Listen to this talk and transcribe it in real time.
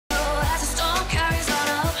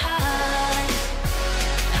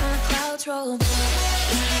control.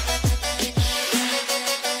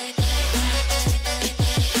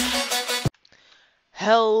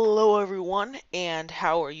 Hello everyone, and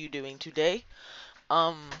how are you doing today?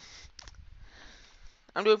 Um,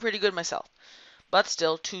 I'm doing pretty good myself. But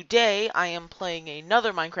still, today I am playing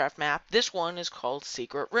another Minecraft map. This one is called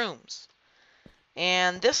Secret Rooms.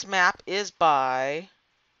 And this map is by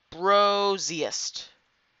Broziest.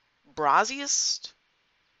 Broziest?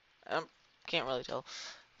 Can't really tell.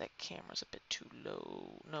 That camera's a bit too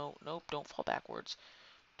low. No, nope, don't fall backwards.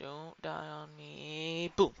 Don't die on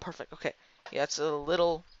me. Boom, perfect, okay. Yeah, it's a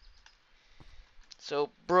little... So,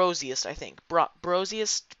 Broziest, I think.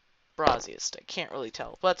 Broziest? Broziest. I can't really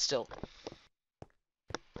tell, but still.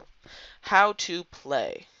 How to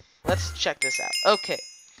play. Let's check this out. Okay.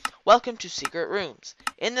 Welcome to Secret Rooms.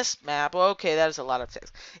 In this map, okay, that is a lot of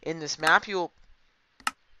text. In this map, you'll...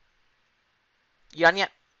 Yet.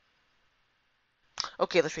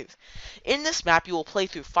 Okay, let's read this. In this map, you will play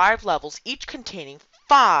through 5 levels, each containing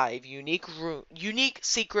 5 unique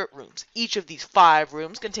secret rooms. Each of these 5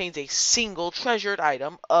 rooms contains a single treasured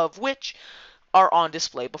item, of which are on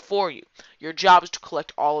display before you. Your job is to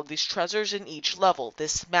collect all of these treasures in each level.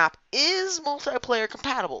 This map is multiplayer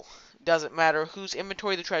compatible. Doesn't matter whose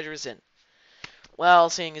inventory the treasure is in. Well,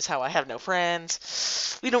 seeing as how I have no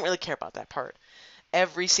friends, we don't really care about that part.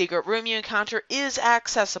 Every secret room you encounter is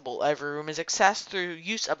accessible. Every room is accessed through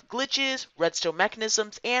use of glitches, redstone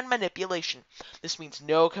mechanisms, and manipulation. This means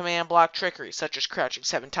no command block trickery, such as crouching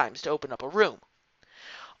 7 times to open up a room.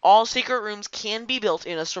 All secret rooms can be built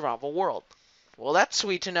in a survival world. Well, that's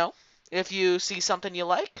sweet to know. If you see something you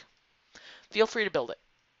like, feel free to build it.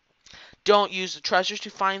 Don't use the treasures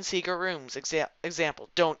to find secret rooms. Example,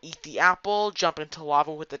 don't eat the apple, jump into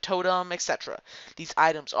lava with the totem, etc. These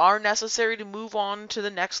items are necessary to move on to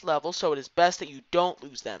the next level, so it is best that you don't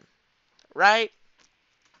lose them. Right?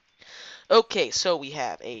 Okay, so we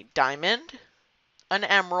have a diamond, an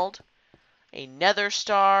emerald, a nether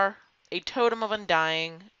star, a totem of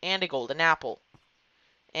undying, and a golden apple.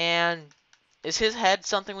 And is his head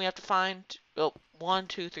something we have to find? Oh, 1,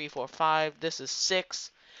 2, 3, 4, 5. This is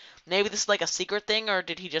 6. Maybe this is like a secret thing, or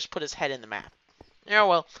did he just put his head in the map? Yeah,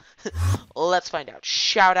 well, let's find out.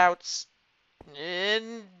 Shoutouts.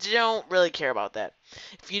 Don't really care about that.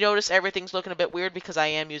 If you notice, everything's looking a bit weird because I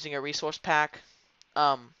am using a resource pack.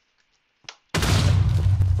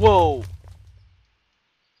 Whoa.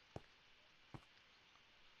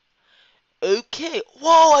 Okay.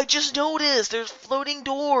 Whoa, I just noticed. There's floating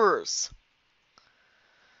doors.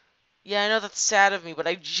 Yeah, I know that's sad of me, but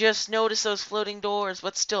I just noticed those floating doors.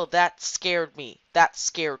 But still, that scared me. That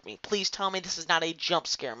scared me. Please tell me this is not a jump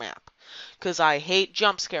scare map. Because I hate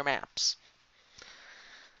jump scare maps.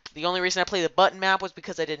 The only reason I played the button map was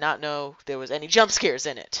because I did not know there was any jump scares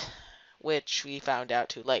in it. Which we found out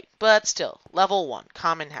too late. But still, level 1,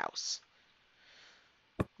 common house.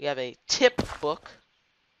 We have a tip book.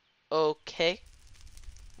 Okay.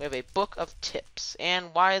 We have a book of tips.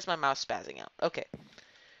 And why is my mouse spazzing out? Okay.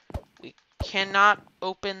 We cannot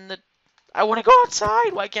open the... I want to go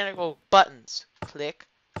outside! Why can't I go? Buttons. Click,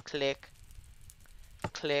 click,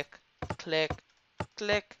 click, click,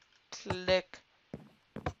 click, click.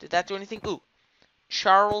 Did that do anything? Ooh.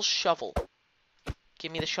 Charles Shovel.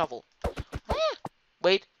 Give me the shovel.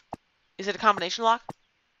 Wait. Is it a combination lock?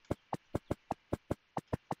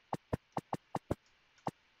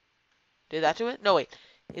 Did that do it? No, wait.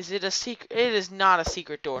 Is it a secret? It is not a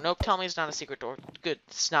secret door. Nope, tell me it's not a secret door. Good.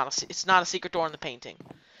 It's not a secret door in the painting.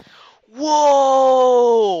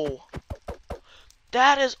 Whoa!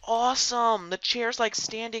 That is awesome. The chair's like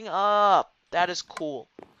standing up. That is cool.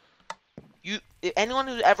 Anyone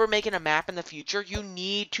who's ever making a map in the future, you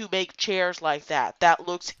need to make chairs like that. That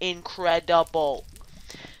looks incredible.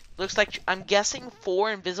 Looks like, I'm guessing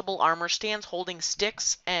 4 invisible armor stands holding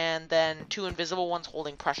sticks, and then 2 invisible ones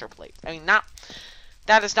holding pressure plates. I mean,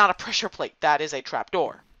 that is not a pressure plate. That is a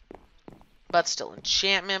trapdoor. But still,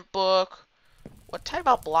 enchantment book. What type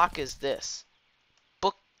of block is this?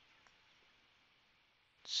 Book.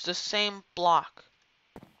 It's the same block.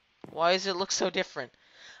 Why does it look so different?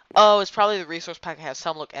 Oh, it's probably the resource pack has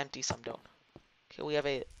some look empty, some don't. Okay, we have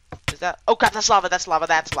a... Is that... Oh, God, that's lava, that's lava,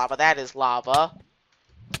 that's lava. That is lava.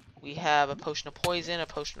 We have a potion of poison, a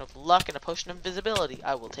potion of luck, and a potion of invisibility.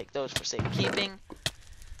 I will take those for safekeeping.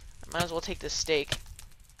 I might as well take this steak.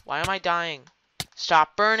 Why am I dying?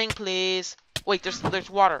 Stop burning, please. Wait, there's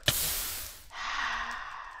water.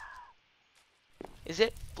 Is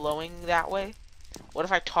it flowing that way? What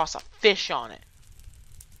if I toss a fish on it?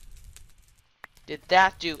 Did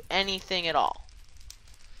that do anything at all?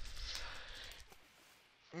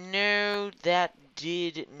 No, that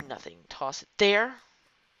did nothing. Toss it there.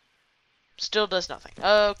 Still does nothing.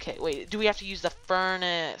 Okay, wait. Do we have to use the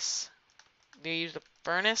furnace? Do you use the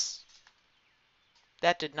furnace?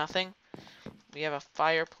 That did nothing. We have a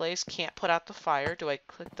fireplace. Can't put out the fire. Do I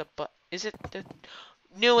click the button? Is it the...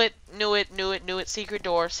 Knew it. Secret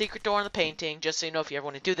door in the painting. Just so you know, if you ever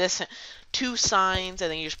want to do this. 2 signs, and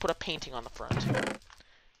then you just put a painting on the front.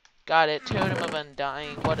 Got it. Totem of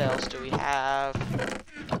Undying. What else do we have?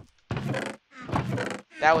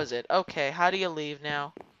 That was it. Okay, how do you leave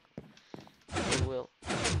now? We will.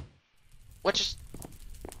 What just...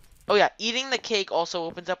 Oh yeah, eating the cake also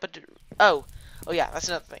opens up a... Oh yeah, that's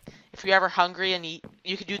another thing. If you're ever hungry and eat,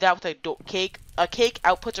 you can do that with a cake. A cake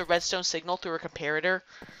outputs a redstone signal through a comparator.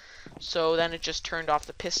 So then it just turned off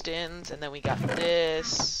the pistons, and then we got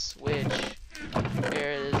this, which...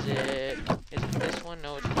 Where is it? Is it this one?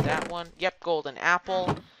 No, it's that one. Yep, golden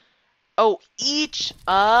apple. Oh, each...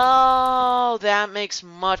 Oh, that makes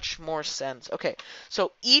much more sense. Okay,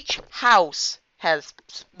 so each house has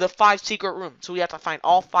the 5 secret rooms. So we have to find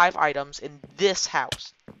all 5 items in this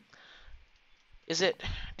house. Is it...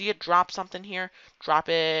 Do you drop something here? Drop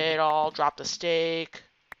it all. Drop the steak.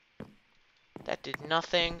 That did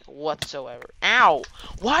nothing whatsoever. Ow!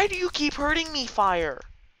 Why do you keep hurting me, fire?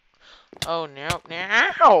 Oh, no.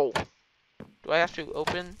 Ow! Do I have to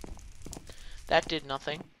open? That did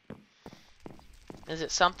nothing. Is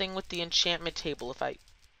it something with the enchantment table if I...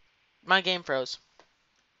 My game froze.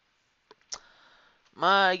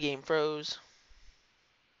 My game froze.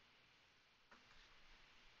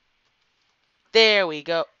 There we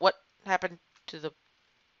go. What happened to the...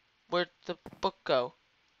 Where'd the book go?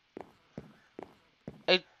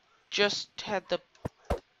 I just had the...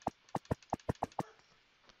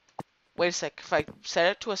 Wait a sec. If I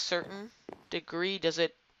set it to a certain degree, does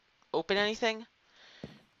it open anything?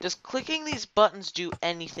 Does clicking these buttons do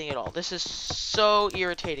anything at all? This is so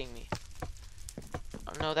irritating me.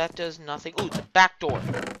 Oh, no, that does nothing. Ooh, the back door.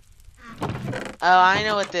 Oh, I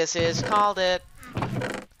know what this is. Called it.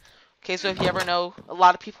 Okay, so if you ever know, a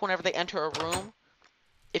lot of people, whenever they enter a room,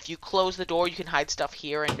 if you close the door, you can hide stuff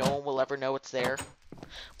here and no one will ever know it's there.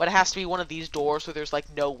 But it has to be one of these doors where there's, like,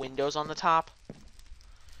 no windows on the top.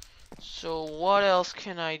 So, what else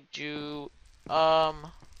can I do?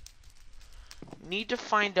 Need to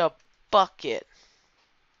find a bucket.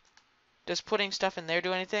 Does putting stuff in there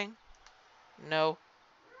do anything? No.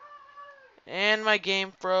 And my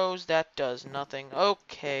game froze. That does nothing.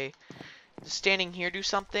 Okay. Does standing here do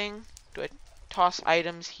something? Do I toss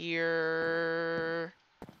items here?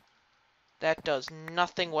 That does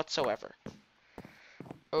nothing whatsoever.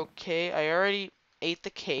 Okay, I already ate the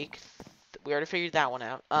cake. We already figured that one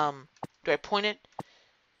out. Do I point it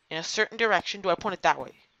in a certain direction? Do I point it that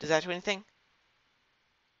way? Does that do anything?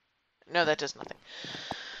 No, that does nothing.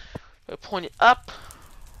 Do I point it up?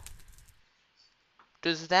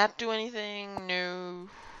 Does that do anything? No.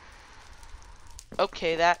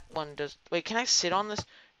 Okay, that one does... Wait, can I sit on this?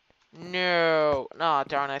 No. Aw,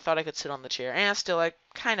 darn, I thought I could sit on the chair. And still, I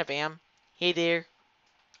kind of am. Hey there.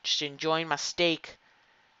 Just enjoying my steak.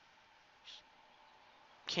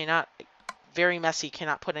 Cannot... Very messy.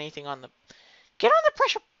 Cannot put anything on the... Get on the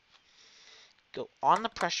pressure... Go on the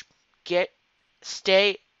pressure...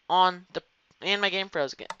 Stay on the... And my game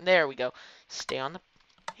froze again. There we go. Stay on the...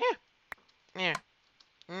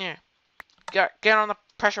 Yeah. Get on the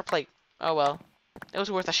pressure plate. Oh, well. It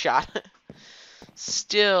was worth a shot.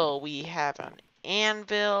 Still, we have an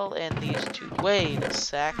anvil and these 2. Wait a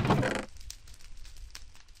sec.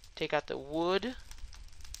 Take out the wood.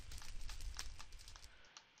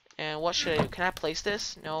 And what should I do? Can I place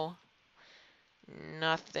this? No.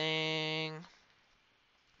 Nothing.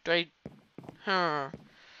 Do I...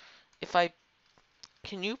 If I...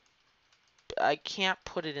 Can you... I can't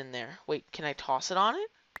put it in there. Wait, can I toss it on it?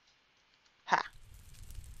 Ha.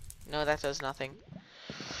 No, that does nothing.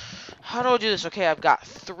 How do I do this? Okay, I've got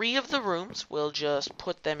 3 of the rooms. We'll just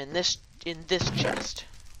put them in this chest.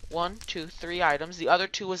 1, 2, 3 items. The other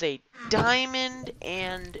 2 was a diamond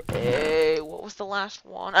and a... What was the last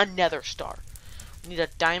one? A nether star. We need a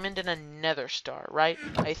diamond and a nether star, right?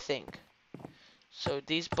 I think. So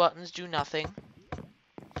these buttons do nothing.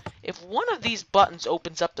 If one of these buttons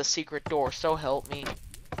opens up the secret door, so help me.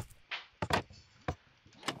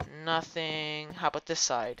 Nothing. How about this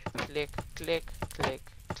side? Click, click,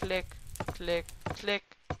 click, click, click, click.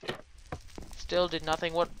 Still did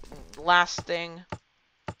nothing. What last thing?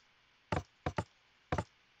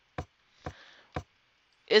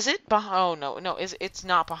 Is it behind? Oh, no. It's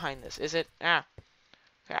not behind this. Is it? Ah.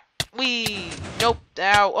 Wee! Nope.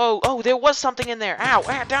 Ow. Oh, there was something in there. Ow.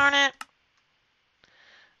 Ah, darn it.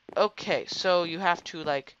 Okay, so you have to,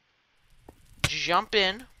 like, jump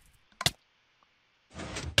in.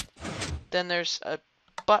 then there's a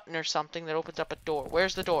button or something that opens up a door.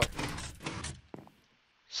 Where's the door?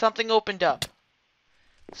 Something opened up.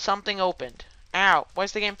 Something opened. Ow. Why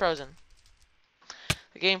is the game frozen?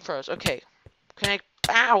 The game froze. Okay. Can I...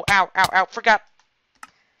 Ow, ow, ow, ow. Forgot.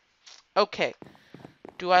 Okay.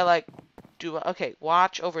 Do I like... Okay,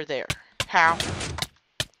 watch over there. How?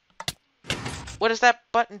 What does that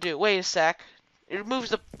button do? Wait a sec. It moves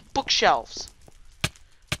the bookshelves.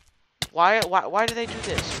 Why do they do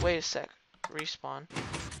this? Wait a sec. Respawn.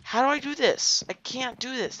 How do I do this? I can't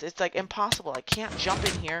do this. It's like impossible. I can't jump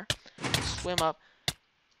in here. Swim up.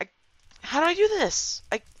 How do I do this?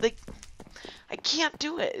 I can't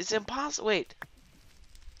do it. It's impossible. Wait.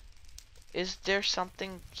 Is there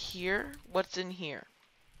something here? What's in here?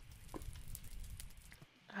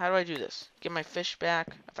 How do I do this? Get my fish back.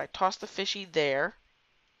 If I toss the fishy there,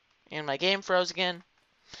 and my game froze again,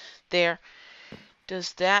 there.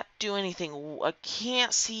 Does that do anything? I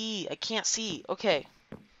can't see. I can't see. Okay.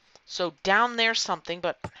 So down there's something,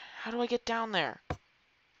 but how do I get down there?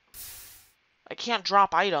 I can't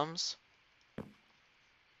drop items.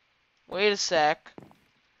 Wait a sec.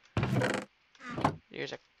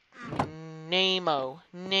 There's a Nemo.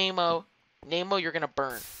 Nemo. Nemo, you're gonna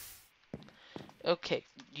burn. Okay.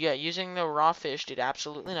 Yeah, using the raw fish did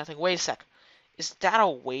absolutely nothing. Wait a sec. Is that a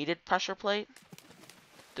weighted pressure plate?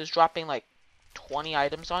 Does dropping like 20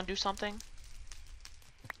 items on do something?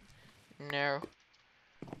 No.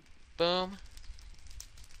 Boom.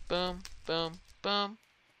 Boom. Boom. Boom.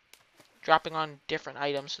 Dropping on different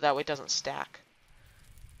items so that way it doesn't stack.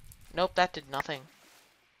 Nope, that did nothing.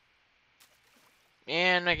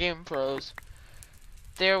 And my game froze.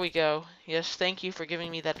 There we go. Yes, thank you for giving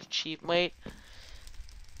me that achievement. Wait.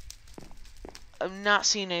 I'm not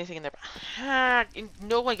seeing anything in there.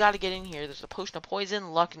 No, I gotta get in here. There's a potion of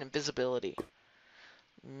poison, luck, and invisibility.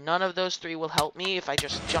 None of those three will help me if I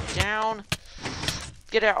just jump down.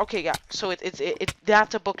 Get out. Okay, yeah. So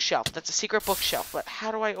that's a bookshelf. That's a secret bookshelf. But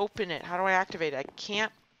how do I open it? How do I activate it? I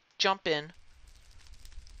can't jump in.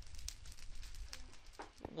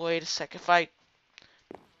 Wait a sec. If I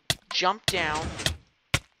jump down.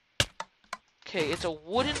 Okay, it's a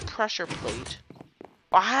wooden pressure plate.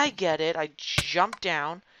 I get it. I jump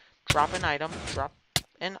down, drop an item,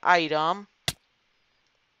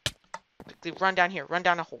 Quickly run down here, run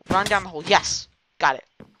down the hole, run down the hole. Yes! Got it.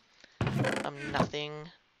 Nothing.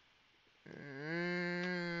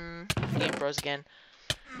 Game froze again.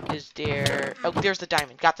 Is there... Oh, there's the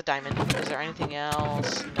diamond. Got the diamond. Is there anything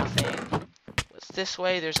else? Nothing. What's this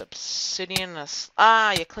way? There's obsidian.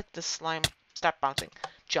 You click the slime. Stop bouncing.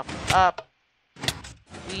 Jump up.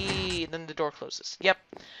 Then the door closes. Yep.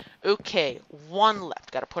 Okay, one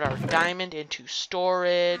left. Gotta put our diamond into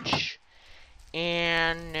storage.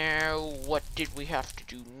 And now, what did we have to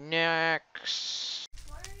do next?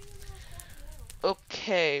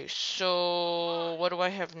 Okay, so what do I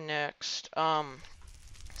have next?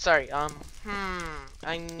 Sorry, I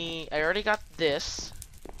already got this.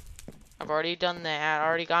 I've already done that.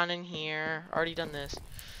 Already gone in here. Already done this.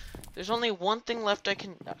 There's only one thing left I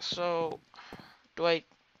can, so do I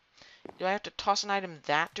have to toss an item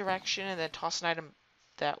that direction and then toss an item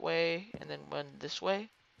that way and then one this way?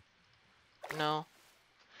 No.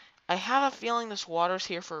 I have a feeling this water's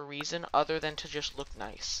here for a reason other than to just look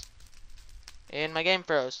nice. And my game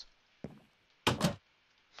froze.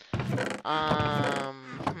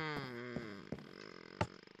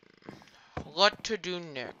 What to do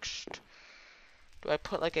next? Do I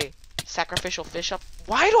put like a sacrificial fish up?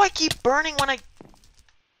 Why do I keep burning when I...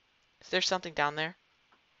 Is there something down there?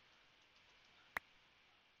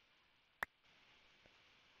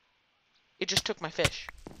 It just took my fish.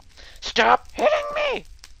 Stop hitting me!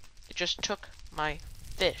 It just took my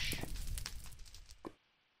fish.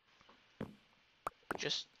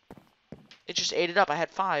 It just ate it up. I had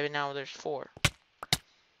 5 and now there's 4.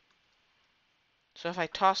 So if I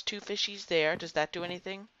toss 2 fishies there, does that do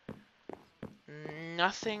anything?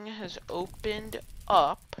 Nothing has opened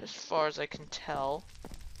up as far as I can tell.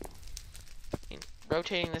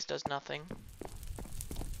 Rotating this does nothing.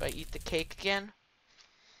 If I eat the cake again.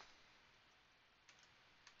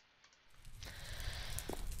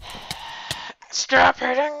 Stop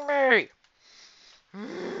hitting me!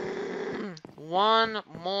 One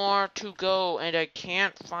more to go, and I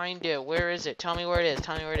can't find it. Where is it? Tell me where it is.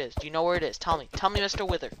 Tell me where it is. Do you know where it is? Tell me. Tell me, Mr.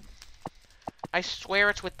 Wither. I swear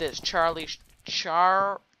it's with this. Charles's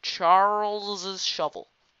shovel.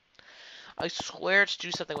 I swear it's to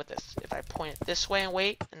do something with this. If I point it this way and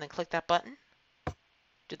wait, and then click that button.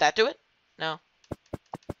 Did that do it? No.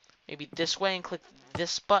 Maybe this way and click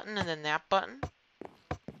this button and then that button?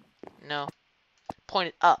 No. Point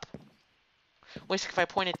it up. Wait, if I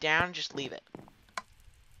point it down, just leave it.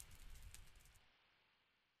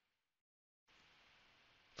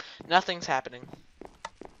 Nothing's happening.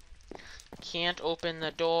 Can't open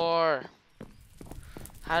the door.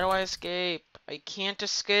 How do I escape? I can't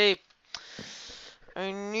escape.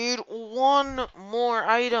 I need one more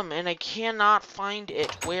item, and I cannot find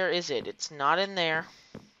it. Where is it? It's not in there.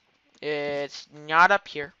 It's not up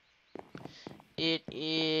here. It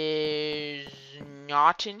is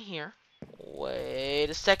not in here. Wait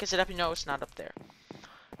a second. Is it up here? No, it's not up there.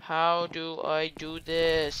 How do I do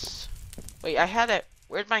this? Wait, I had it.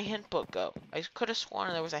 Where'd my hint book go? I could have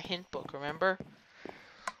sworn there was a hint book, remember?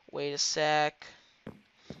 Wait a sec.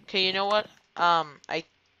 Okay, you know what? I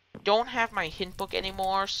don't have my hint book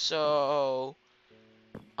anymore, so...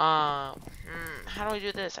 how do I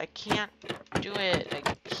do this? I can't do it. I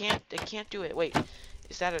can't do it. Wait,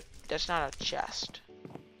 is that a... That's not a chest.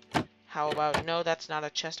 How about... No, that's not a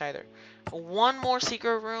chest either. One more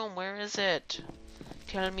secret room. Where is it?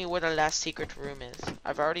 Tell me where the last secret room is.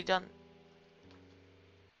 I've already done...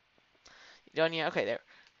 Done yet? Okay, there.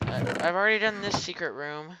 I've already done this secret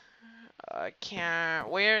room. I can't...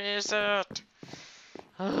 Where is it?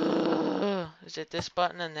 Is it this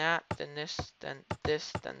button and that? Then this, then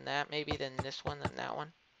that. Maybe then this one, then that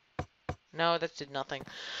one. No, that did nothing.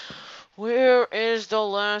 Where is the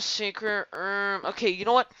last secret room? Okay, you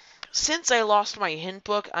know what? Since I lost my hint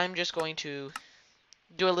book, I'm just going to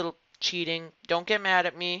do a little cheating. Don't get mad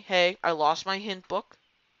at me. Hey, I lost my hint book.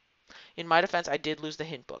 In my defense, I did lose the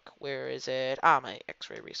hint book. Where is it? Ah, my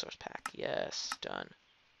X-ray resource pack. Yes, done.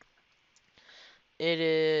 It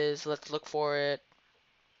is. Let's look for it.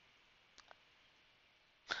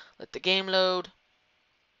 Let the game load.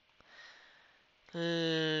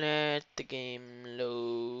 Let the game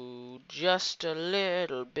load just a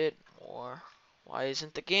little bit more. Why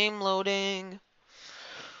isn't the game loading?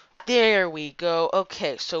 There we go.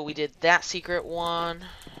 Okay, so we did that secret one.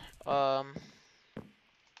 I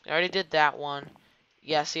already did that one.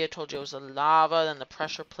 Yeah, see, I told you it was the lava, then the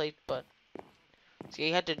pressure plate, but... See,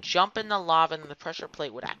 you had to jump in the lava, and the pressure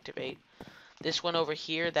plate would activate. This one over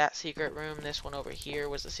here, that secret room. This one over here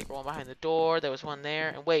was the secret one behind the door. There was one there.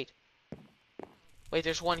 And wait. Wait,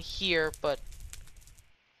 there's one here, but...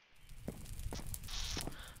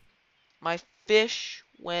 My fish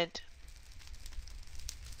went...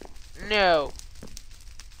 No.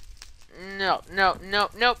 No, no, no,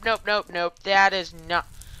 nope, nope, nope, nope. That is not...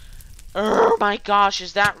 Oh my gosh,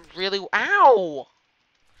 is that really... Ow!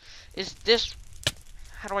 Is this...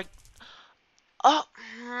 How do I... Oh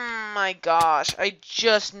my gosh, I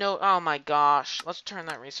just know... Oh my gosh. Let's turn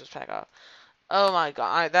that resource pack off. Oh my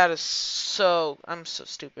god, that is so... I'm so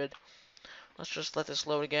stupid. Let's just let this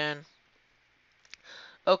load again.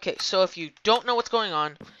 Okay, so if you don't know what's going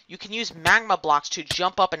on, you can use magma blocks to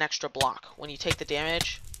jump up an extra block when you take the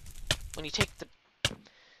damage. When you take the...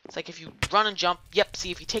 It's like if you run and jump... Yep,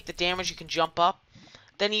 see, if you take the damage, you can jump up.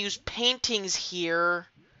 Then you use paintings here.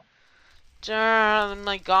 Oh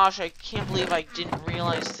my gosh, I can't believe I didn't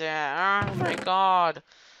realize that. Oh my god.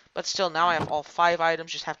 But still, now I have all 5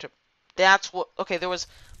 items. Just have to... That's what... Okay, there was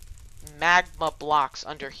magma blocks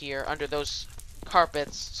under here, under those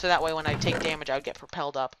carpets. So that way when I take damage, I would get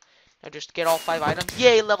propelled up. Now just get all 5 items.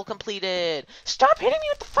 Yay, level completed! Stop hitting me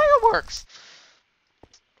with the fireworks!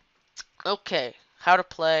 Okay, how to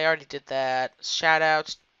play. I already did that.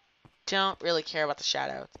 Shoutouts. Don't really care about the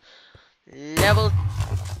shoutouts. Level...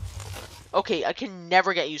 Okay, I can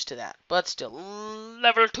never get used to that. But still.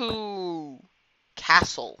 Level 2!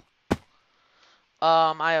 Castle.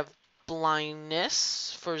 I have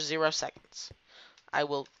blindness for 0 seconds. I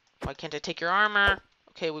will... Why can't I take your armor?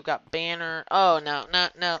 Okay, we've got banner. Oh, no, no,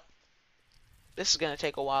 no. This is gonna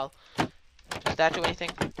take a while. Does that do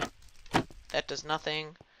anything? That does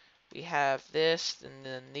nothing. We have this, and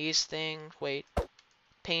then these things. Wait.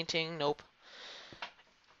 Painting. Nope.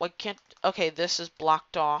 Why can't... Okay, this is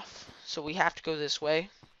blocked off. So we have to go this way.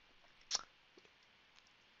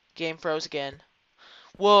 Game froze again.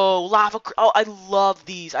 Whoa, lava... Oh, I love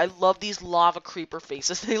these. I love these lava creeper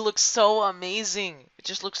faces. They look so amazing. It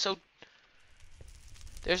just looks so...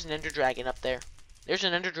 There's an ender dragon up there. There's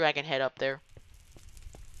an ender dragon head up there.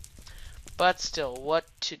 But still, what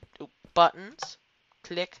to... Oh, buttons.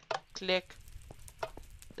 Click, click.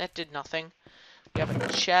 That did nothing. We have a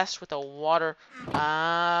chest with a water...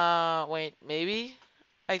 wait, maybe?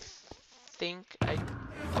 I think I...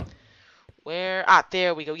 Where? Ah,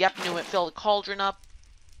 there we go. Yep, knew it. Fill the cauldron up.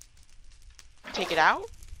 Take it out?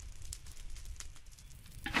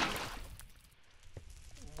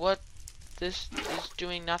 What? This is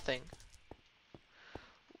doing nothing.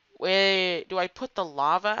 Wait, do I put the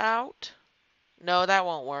lava out? No, that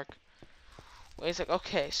won't work. Wait a sec.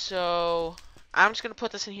 Okay, so I'm just gonna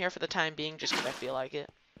put this in here for the time being, just because I feel like it.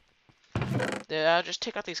 I'll just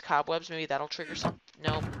take out these cobwebs. Maybe that'll trigger some.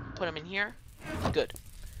 No, put them in here. Good.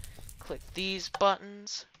 Click these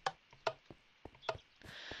buttons.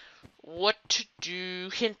 What to do?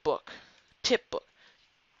 Hint book. Tip book.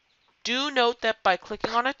 Do note that by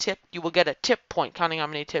clicking on a tip, you will get a tip point, counting how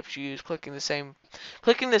many tips you use. Clicking the same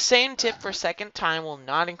tip for a second time will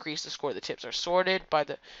not increase the score. The tips are sorted by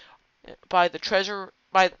the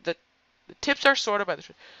tips are sorted by the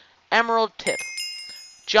emerald tip.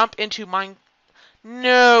 Jump into mine.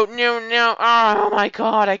 No, no, no. Oh my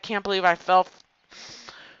god, I can't believe I fell.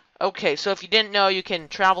 Okay, so if you didn't know, you can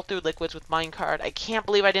travel through liquids with minecart. I can't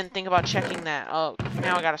believe I didn't think about checking that. Oh,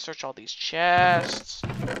 now I gotta search all these chests.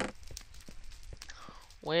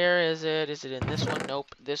 Where is it? Is it in this one?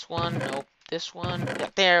 Nope. This one? Nope. This one? Yeah,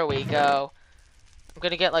 there we go. I'm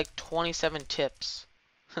gonna get like 27 tips.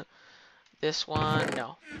 This one?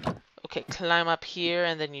 No. Okay, climb up here,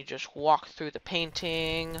 and then you just walk through the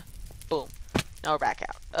painting. Boom. Now we're back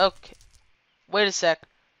out. Okay. Wait a sec.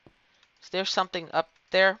 Is there something up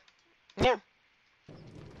there? Yeah.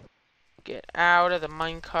 Get out of the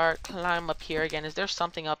minecart. Climb up here again. Is there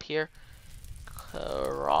something up here?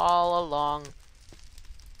 Crawl along.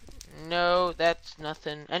 No, that's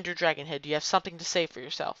nothing. Ender Dragon Head, do you have something to say for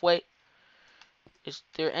yourself? Wait. Is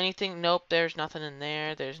there anything? Nope, there's nothing in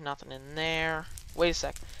there. There's nothing in there. Wait a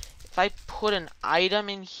sec. If I put an item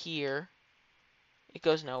in here, it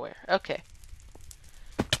goes nowhere. Okay.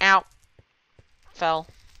 Ow. Fell.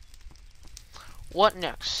 What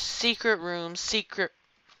next? Secret rooms, secret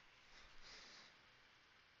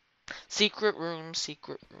rooms,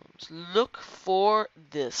 secret rooms. Look for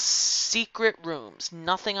the secret rooms.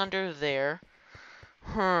 Nothing under there.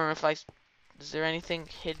 Is there anything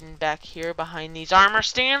hidden back here behind these armor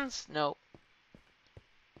stands? No.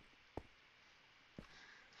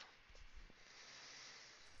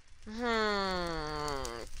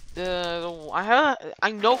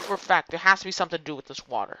 I know for a fact there has to be something to do with this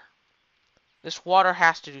water. This water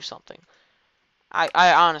has to do something.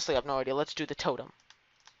 I honestly have no idea. Let's do the totem.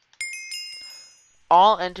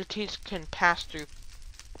 All entities can pass through.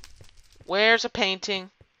 Where's a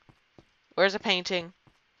painting? Where's a painting?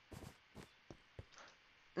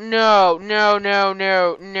 No, no, no,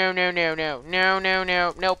 no, no, no, no, no, no, no,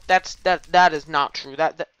 no, nope. That is not true.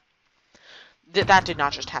 That did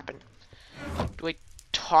not just happen. Do I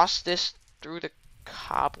toss this through the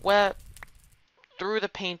cobweb? Through the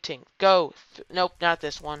painting. Go. Nope, not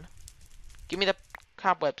this one. Give me the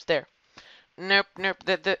cobwebs. There. Nope, nope.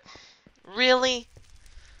 Really?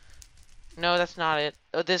 No, that's not it.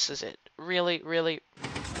 Oh, this is it. Really, really,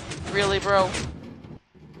 really, bro?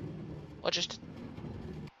 What just...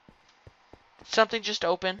 Something just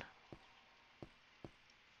open.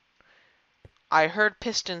 I heard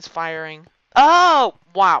pistons firing. Oh!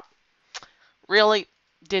 Wow. Really?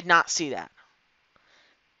 Did not see that.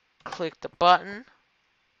 Click the button.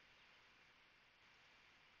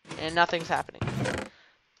 And nothing's happening.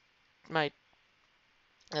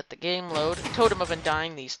 Let the game load. Totem of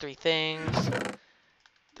Undying, these three things.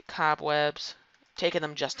 The cobwebs. Taking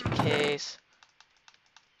them just in case.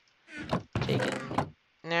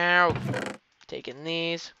 Now. Taking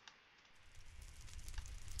these.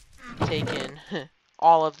 Taking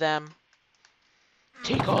all of them.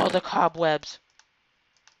 Take all the cobwebs.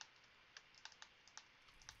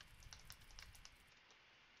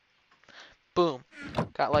 Boom.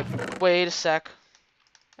 Got like, wait a sec.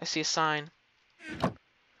 I see a sign.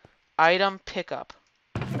 Item pickup.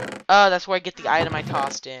 Oh, that's where I get the item I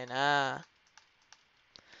tossed in.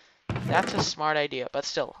 That's a smart idea, but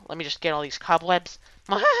still, let me just get all these cobwebs.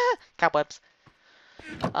 Cobwebs.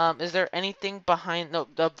 Is there anything behind? No,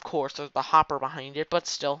 of course, there's the hopper behind it, but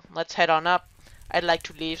still, let's head on up. I'd like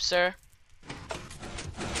to leave, sir.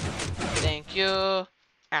 Thank you.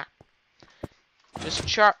 Is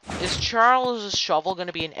Charles' shovel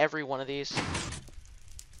gonna be in every one of these?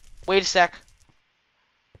 Wait a sec.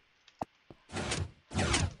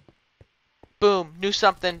 Boom. Knew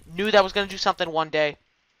something. Knew that was gonna do something one day.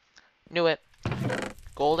 Knew it.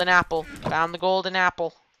 Golden apple. Found the golden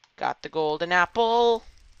apple. Got the golden apple.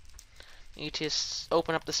 Need to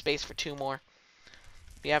open up the space for 2 more.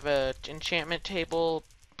 We have a enchantment table,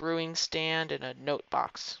 brewing stand, and a note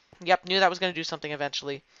box. Yep, knew that was gonna do something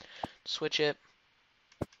eventually. Switch it.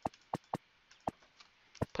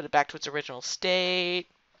 Put it back to its original state.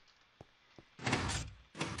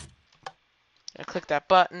 I click that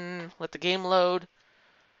button, let the game load.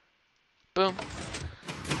 Boom.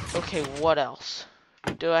 Okay, what else?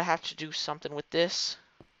 Do I have to do something with this?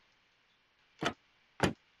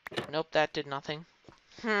 Nope, that did nothing.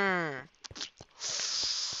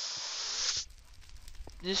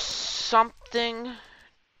 This something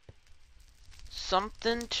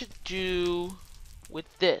to do with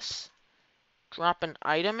this. Drop an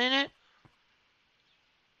item in it.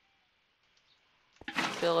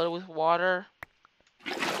 Fill it with water.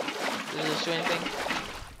 Does this do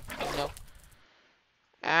anything? Nope.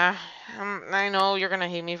 I know you're gonna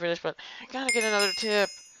hate me for this, but I gotta get another tip.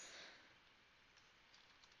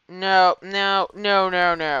 No, no, no,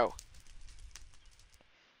 no, no.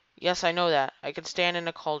 Yes, I know that. I can stand in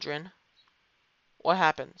a cauldron. What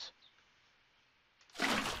happens?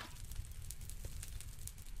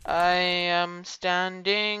 I am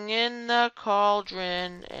standing in the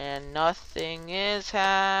cauldron and nothing is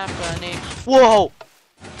happening. Whoa!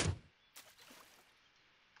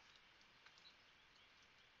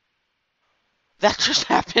 That just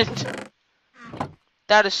happened.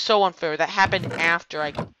 That is so unfair. That happened after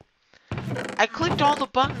I clicked all the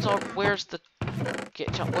buttons on where's the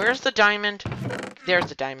diamond? There's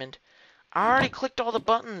the diamond. I already clicked all the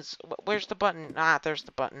buttons. Where's the button? Ah, there's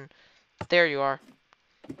the button. There you are.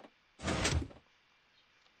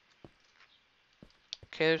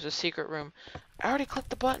 Okay, there's a secret room. I already clicked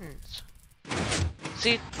the buttons.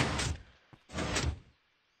 See?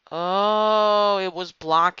 Oh, it was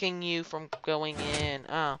blocking you from going in.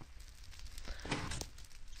 Oh.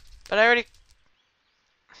 But I already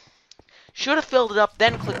should have filled it up,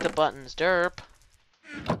 then clicked the buttons. Derp.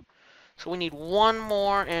 So we need one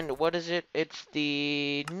more, and what is it? It's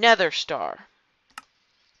the Nether Star.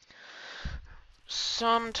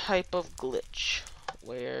 Some type of glitch.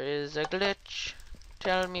 Where is a glitch?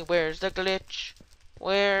 Tell me where's the glitch?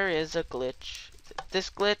 Where is a glitch? Is it this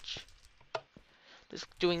glitch?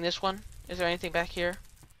 Doing this one? Is there anything back here?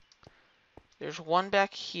 There's one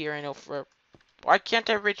back here, I know for... Why can't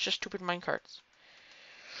I reach the stupid minecarts?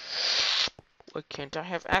 Why can't I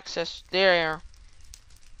have access? There.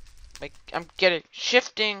 I'm getting...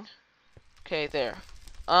 Shifting. Okay, there.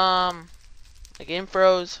 The game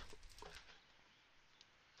froze.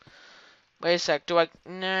 Wait a sec, do I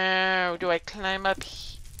climb up?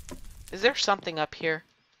 Is there something up here?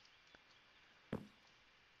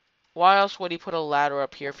 Why else would he put a ladder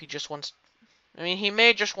up here if he just wants... I mean, he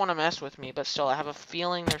may just want to mess with me, but still, I have a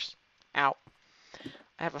feeling there's... Ow.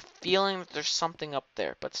 I have a feeling that there's something up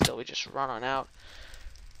there, but still, we just run on out.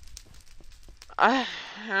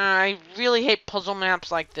 I really hate puzzle maps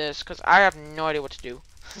like this, because I have no idea what to do.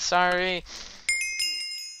 Sorry.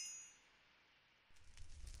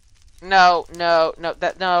 No,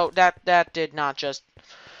 that did not just...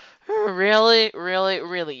 Really?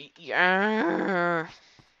 Yeah.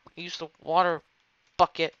 Use the water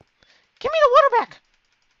bucket. Give me the water back!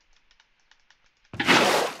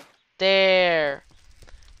 There.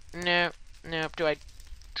 No. Do I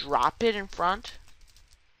drop it in front?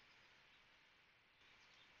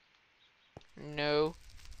 No.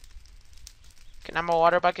 Can I have my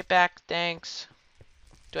water bucket back? Thanks.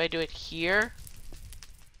 Do I do it here?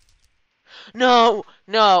 No!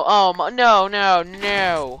 Oh, no.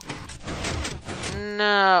 No.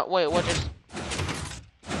 Wait, what just...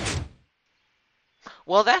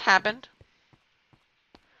 Well, that happened.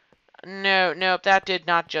 No, that did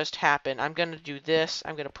not just happen. I'm gonna do this.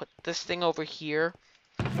 I'm gonna put this thing over here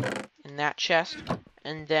in that chest,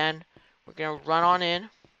 and then we're gonna run on in.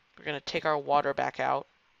 We're gonna take our water back out.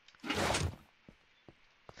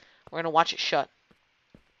 We're gonna watch it shut.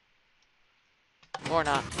 Or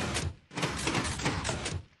not.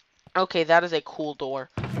 Okay, that is a cool door.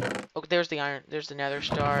 Oh, there's the iron. There's the Nether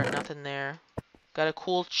Star. Nothing there. Got a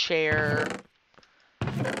cool chair.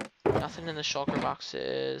 Nothing in the shulker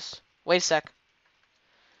boxes. Wait a sec.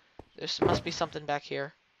 There must be something back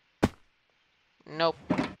here. Nope.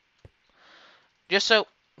 Just so...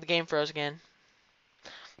 The game froze again.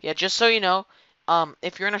 Yeah, just so you know,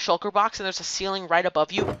 if you're in a shulker box and there's a ceiling right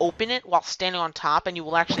above you, open it while standing on top and you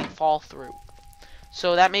will actually fall through.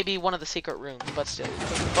 So that may be one of the secret rooms, but still. You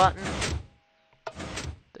click the button.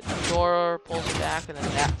 The door pulls it back and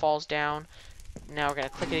then that falls down. Now we're going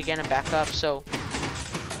to click it again and back up, so...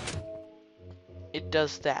 It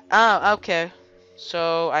does that. Oh, okay.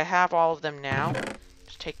 So I have all of them now.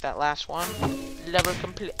 Just take that last one. Level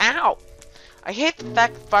complete. Ow! I hate the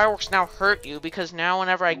fact that fireworks now hurt you, because now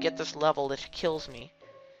whenever I get this level, it kills me.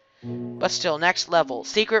 But still, next level.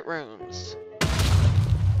 Secret rooms.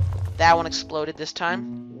 That one exploded this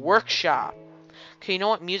time. Workshop. Okay, you know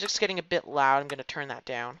what? Music's getting a bit loud. I'm going to turn that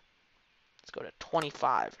down. Let's go to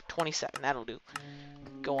 25. 27. That'll do.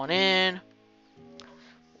 Go on in.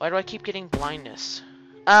 Why do I keep getting blindness?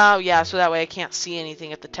 Oh, yeah, so that way I can't see anything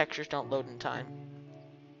if the textures don't load in time.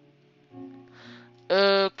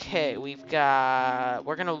 Okay, we're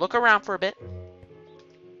gonna look around for a bit.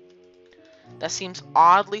 That seems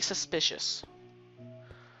oddly suspicious.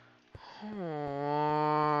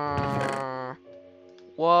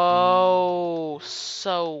 Whoa,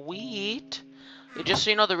 sweet. Just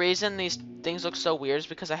so you know, the reason these things look so weird is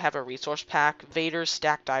because I have a resource pack. Vader's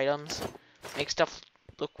stacked items make stuff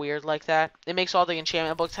look weird like that. It makes all the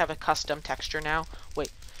enchantment books have a custom texture now.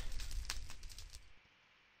 Wait.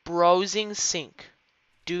 Browsing sink.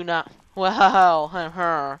 Do not. Wow.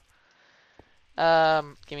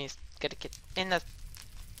 Give me. Gotta get in the.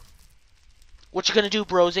 What you gonna do,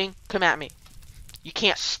 browsing? Come at me. You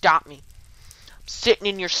can't stop me. I'm sitting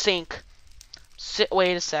in your sink.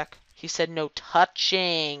 Wait a sec. He said no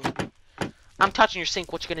touching. I'm touching your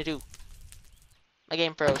sink. What you gonna do? My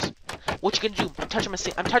game froze. What you gonna do? I'm touching my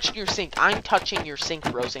sink. I'm touching your sink. I'm touching your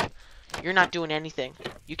sink, browsing. You're not doing anything.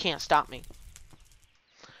 You can't stop me.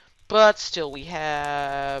 But still, we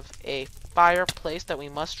have a fireplace that we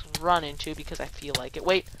must run into because I feel like it.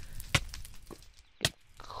 Wait.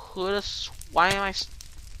 Why am I...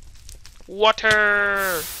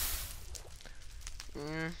 Water!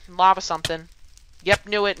 Lava something. Yep,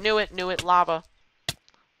 knew it. Lava.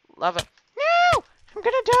 Lava. No! I'm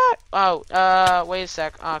gonna die! Oh, wait a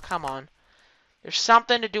sec. Oh, come on. There's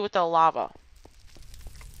something to do with the lava.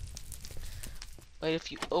 Wait,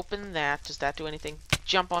 if you open that, does that do anything?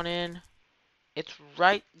 Jump on in. It's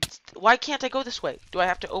right... Why can't I go this way? Do I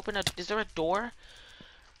have to open a... Is there a door?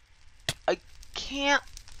 I can't...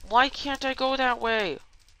 Why can't I go that way?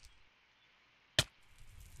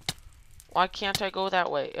 Why can't I go that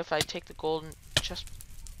way if I take the golden chest?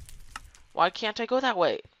 Why can't I go that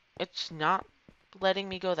way? It's not letting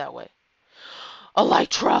me go that way.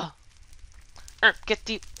 Elytra! Get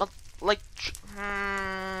the... how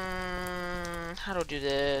do I do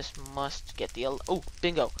this? Must get the... Oh,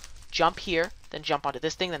 bingo. Jump here, then jump onto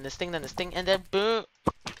this thing, then this thing, then this thing, and then boom!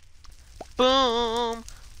 Boom!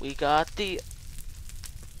 We got the...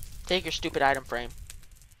 Take your stupid item frame.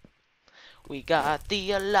 We got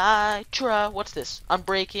the Elytra. What's this?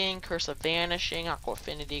 Unbreaking, Curse of Vanishing, Aqua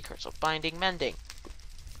Affinity, Curse of Binding, Mending.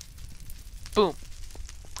 Boom.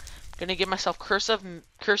 Gonna give myself Curse of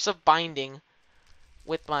Binding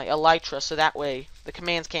with my Elytra, so that way the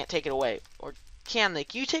commands can't take it away. Or can they?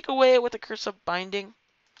 Can you take away with a Curse of Binding?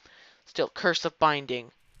 Still, Curse of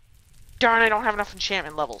Binding. Darn, I don't have enough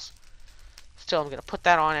enchantment levels. Still, I'm gonna put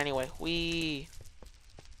that on anyway.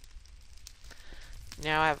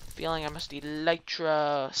 Now I have a feeling I must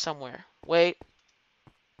Elytra somewhere. Wait.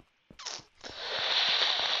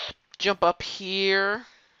 Jump up here.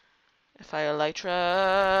 If I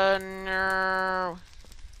Elytra... No.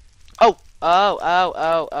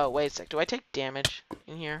 Oh, wait a sec. Do I take damage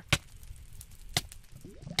in here?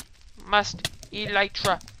 Must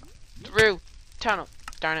Elytra through tunnel.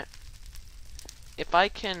 Darn it. If I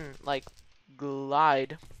can, like,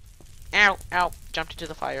 glide. Ow, ow. Jumped into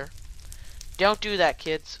the fire. Don't do that,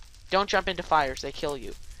 kids. Don't jump into fires. They kill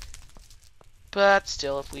you. But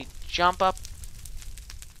still, if we jump up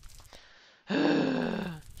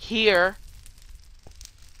here,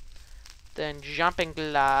 then jump and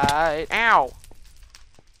glide. Ow!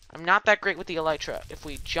 I'm not that great with the Elytra. If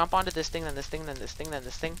we jump onto this thing, then this thing, then this thing, then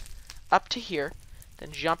this thing, up to here,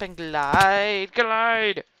 then jump and glide.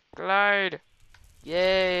 Glide! Glide!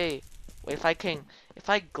 Yay! Wait, if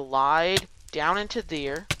I glide down into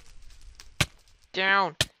there,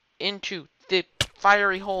 down into the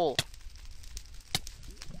fiery hole.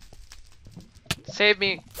 Save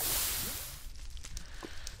me.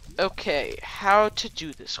 Okay, how to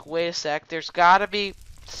do this? Wait a sec. There's gotta be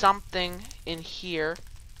something in here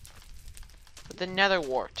with the nether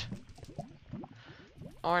wart.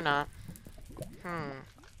 Or not.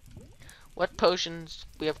 What potions?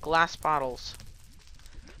 We have glass bottles.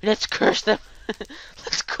 Let's curse them.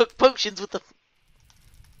 Let's cook potions with them.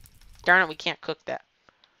 Darn it, we can't cook that.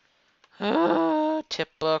 Tip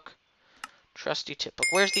book. Trusty tip book.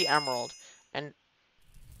 Where's the emerald? And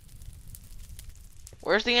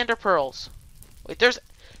where's the ender pearls? Wait, there's...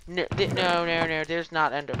 No, there's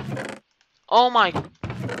not ender. Oh my...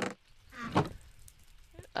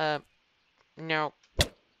 No.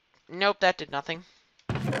 Nope, that did nothing.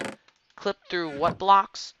 Clip through what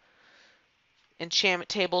blocks? Enchantment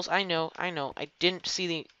tables. I know. I didn't see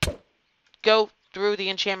the... Go through the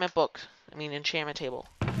enchantment book. Enchantment table.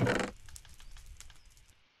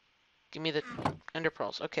 Give me the ender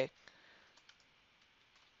pearls. Okay.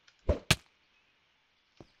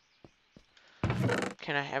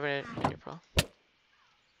 Can I have an ender pearl?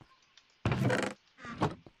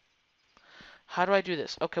 How do I do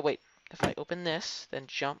this? Okay, wait. If I open this, then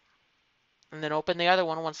jump, and then open the other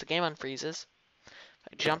one once the game unfreezes. If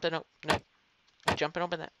I jump and nope. Jump and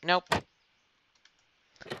open that. Nope.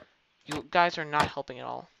 You guys are not helping at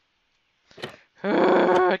all.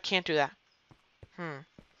 I can't do that. If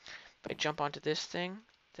I jump onto this thing,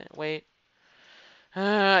 then wait.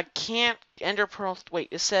 I can't ender pearl. Wait,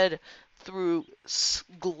 it said through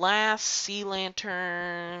glass sea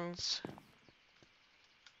lanterns.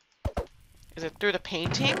 Is it through the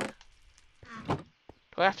painting? Do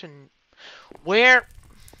I have to... Where?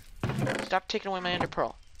 Stop taking away my ender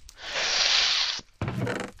pearl.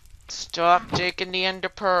 Stop taking the ender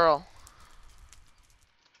pearl.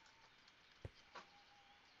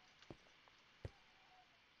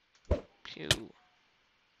 Pew.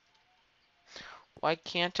 Why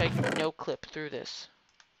can't I no clip through this?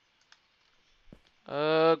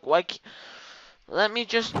 Why can't... Let me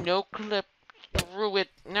just no clip through it.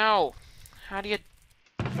 No. How do you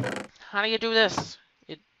do this?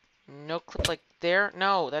 You no clip like there?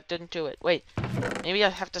 No, that didn't do it. Wait. Maybe I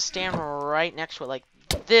have to stand right next to it like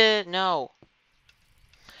this. No.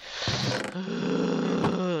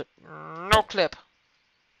 No clip.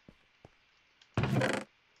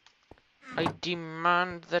 I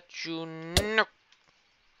demand that you no.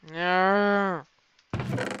 No.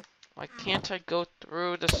 Why can't I go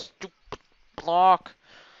through the stupid block?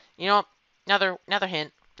 You know, another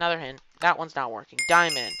hint. Another hint. That one's not working.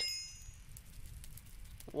 Diamond.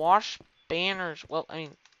 Wash banners. Well, I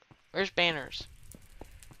mean, where's banners?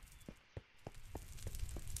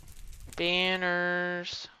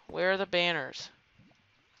 Banners. Where are the banners?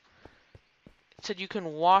 It said you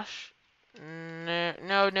can wash. No.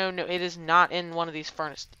 It is not in one of these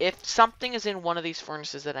furnaces. If something is in one of these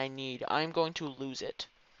furnaces that I need, I'm going to lose it.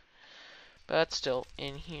 But still,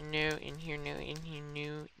 in here, new, in here, new, in here,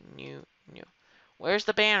 new. Where's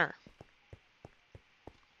the banner?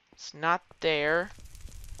 It's not there.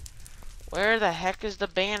 Where the heck is the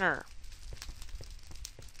banner?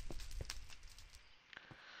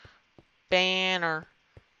 Banner.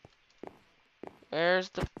 Where's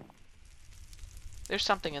the... There's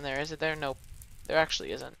something in there, is it there? Nope. There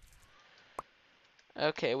actually isn't.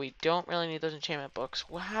 Okay, we don't really need those enchantment books.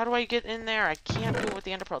 Well, how do I get in there? I can't do it with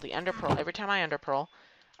the ender pearl. The ender pearl, every time I ender pearl,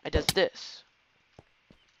 I does this.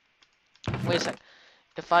 Wait a sec.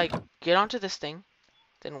 If I get onto this thing,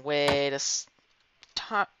 then wait a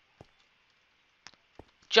top.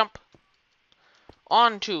 Jump.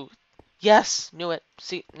 Onto. Yes, knew it.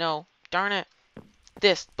 See, no. Darn it.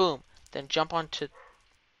 This, boom. Then jump onto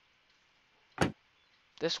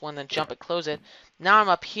this one, then jump it, close it. Now I'm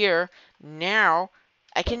up here. Now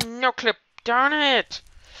I can no clip. Darn it!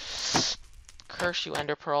 Curse you,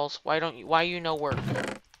 ender pearls. Why you no work?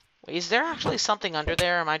 Wait, is there actually something under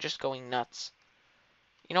there, or am I just going nuts?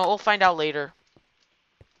 You know, we'll find out later.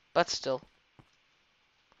 But still.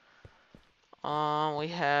 We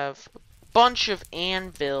have a bunch of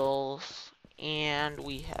anvils, and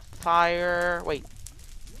we have fire. Wait.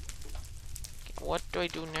 What do I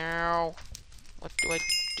do now? What do I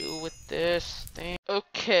do with this thing?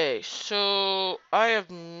 Okay, so I have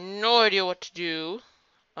no idea what to do.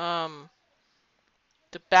 The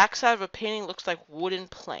backside of a painting looks like wooden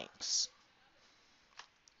planks.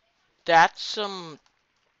 That's some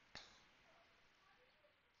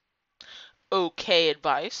okay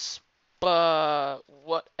advice, but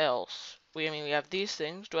what else? I mean, we have these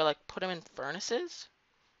things. Do I like put them in furnaces?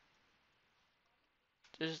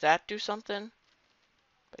 Does that do something?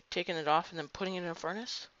 By taking it off and then putting it in a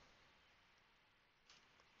furnace?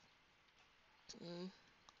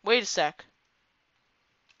 Wait a sec.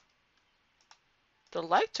 The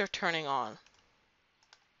lights are turning on.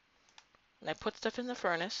 And I put stuff in the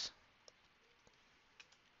furnace.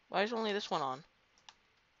 Why is only this one on?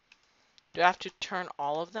 Do I have to turn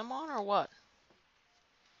all of them on or what?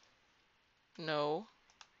 No.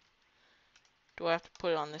 Do I have to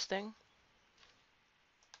put it on this thing?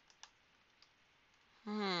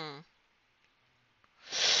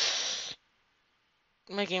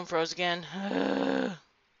 My game froze again. I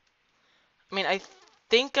mean, I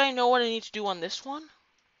think I know what I need to do on this one.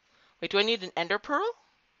 Wait, do I need an ender pearl?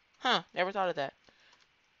 Huh, never thought of that.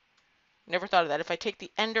 Never thought of that. If I take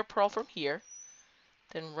the ender pearl from here,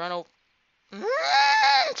 then run over...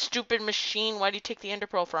 Stupid machine, why do you take the ender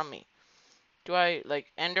pearl from me? Do I,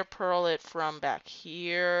 like, ender pearl it from back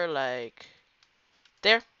here, like...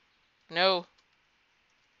 There? No.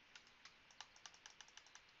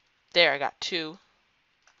 There, I got 2.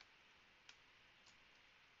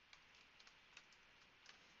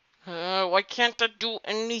 Why can't I do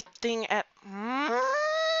anything at...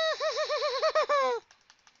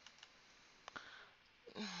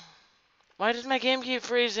 Why does my game keep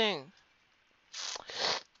freezing?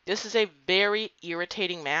 This is a very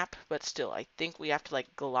irritating map, but still, I think we have to,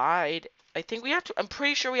 like, glide. I think we have to... I'm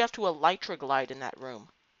pretty sure we have to elytra glide in that room.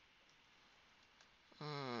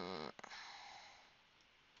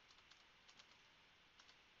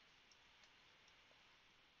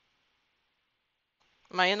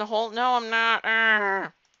 Am I in the hole? No, I'm not.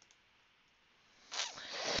 Arrgh.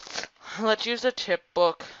 Let's use the tip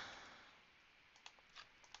book.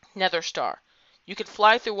 Nether Star. You could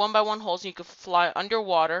fly through one by one holes, and you could fly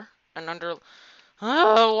underwater and under.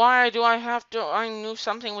 Oh, why do I have to? I knew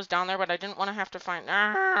something was down there, but I didn't want to have to find.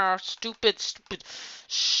 Ah, stupid, stupid,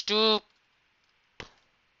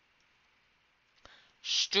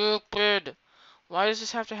 stupid. Why does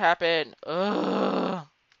this have to happen? Ugh.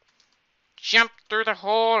 Jump through the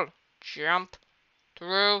hole. Jump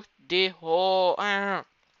through the hole. Ah.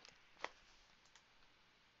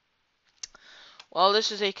 Well,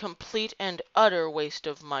 this is a complete and utter waste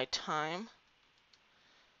of my time.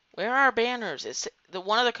 Where are banners? It's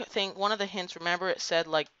one of the hints. Remember, it said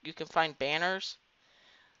like you can find banners.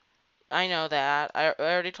 I know that. I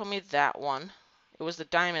already told me that one. It was the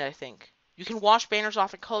diamond, I think. You can wash banners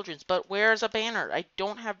off in cauldrons, but where's a banner? I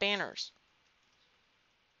don't have banners.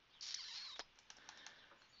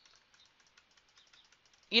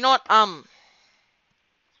 You know what?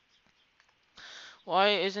 Why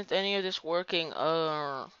isn't any of this working? Do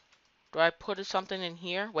I put something in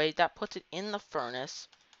here? Wait, that puts it in the furnace.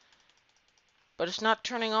 But it's not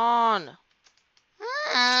turning on.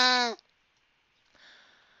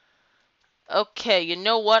 Okay, you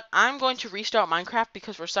know what? I'm going to restart Minecraft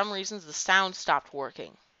because for some reasons the sound stopped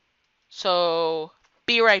working. So,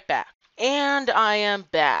 be right back. And I am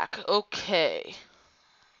back. Okay.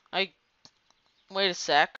 Wait a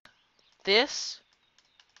sec. This?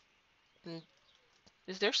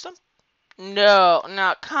 Is there some? No,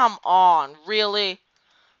 no, come on. Really?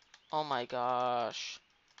 Oh my gosh.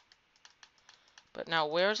 But now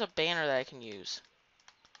where's a banner that I can use?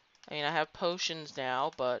 I mean, I have potions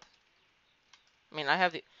now, but... I mean, I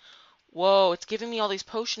have the... Whoa, it's giving me all these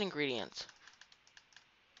potion ingredients.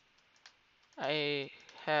 I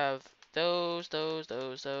have those,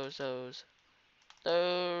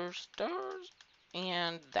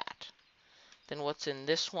 and that. Then what's in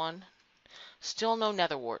this one? Still no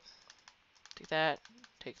nether wart. Take that,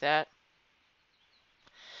 take that,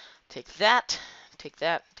 take that, take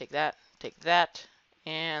that, take that, take that,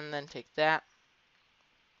 and then take that.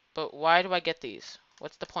 But why do I get these?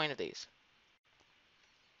 What's the point of these?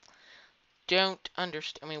 Don't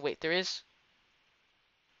understand. I mean, wait, there is...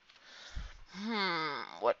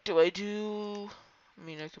 what do I do? I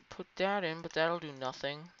mean, I could put that in, but that'll do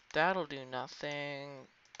nothing. That'll do nothing.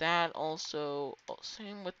 That also... Oh,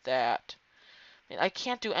 same with that. I mean, I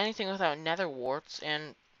can't do anything without nether warts,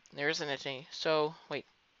 and there isn't any. So, wait.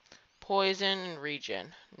 Poison and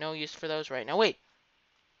regen. No use for those right now. Wait.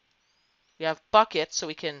 We have buckets, so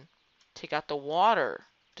we can take out the water.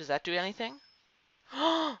 Does that do anything?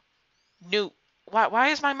 No. Why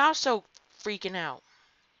is my mouse so freaking out?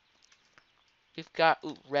 We've got,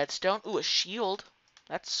 ooh, redstone. Ooh, a shield.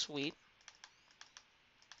 That's sweet.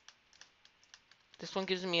 This one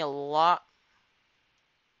gives me a lot.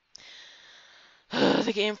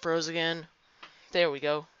 The game froze again. There we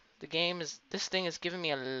go. This thing is giving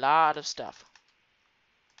me a lot of stuff.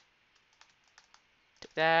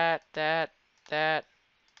 That,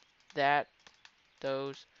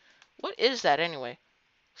 those. What is that anyway?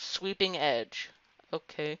 Sweeping edge.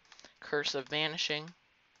 Okay. Curse of vanishing.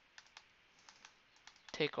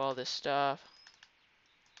 Take all this stuff.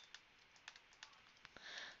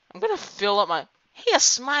 I'm gonna fill up my... Hey, a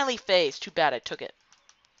smiley face! Too bad I took it.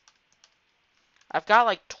 I've got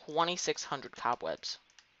like 2,600 cobwebs.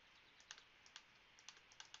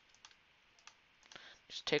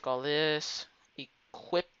 Just take all this.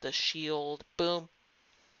 Equip the shield. Boom.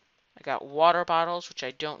 I got water bottles, which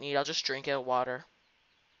I don't need. I'll just drink it water.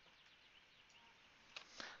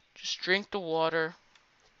 Just drink the water.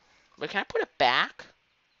 Wait, can I put it back?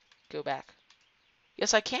 Go back.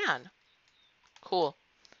 Yes, I can. Cool.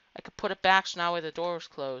 I could put it back so now the door is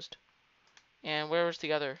closed. And where was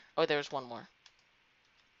the other? Oh, there's one more.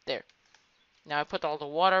 There. Now I put all the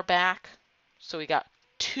water back. So we got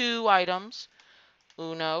 2 items.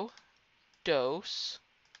 Uno, dos.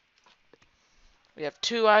 We have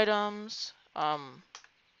 2 items. I'm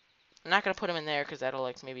not going to put them in there because that'll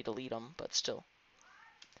like maybe delete them, but still.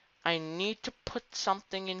 I need to put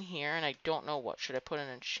something in here, and I don't know what. Should I put an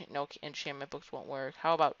no, enchantment books won't work.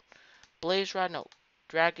 How about blaze rod? No.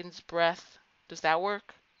 Dragon's breath. Does that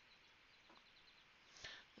work?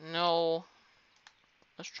 No.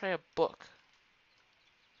 Let's try a book.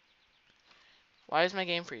 Why is my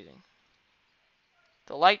game freezing?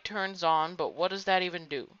 The light turns on, but what does that even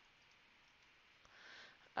do?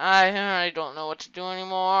 I don't know what to do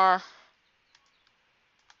anymore.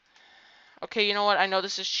 Okay, you know what? I know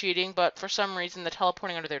this is cheating, but for some reason the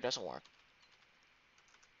teleporting under there doesn't work.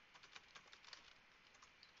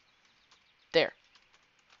 There.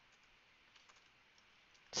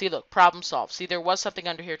 See, look, problem solved. See, there was something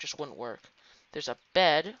under here, it just wouldn't work. There's a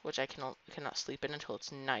bed, which I cannot sleep in until it's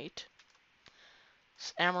night.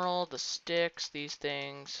 This emerald, the sticks, these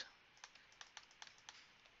things.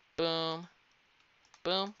 Boom,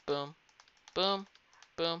 boom, boom, boom,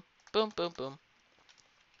 boom, boom, boom, boom.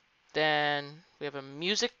 Then we have a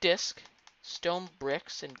music disc, stone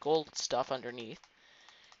bricks, and gold stuff underneath.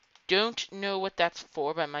 Don't know what that's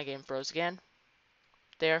for, but my game froze again.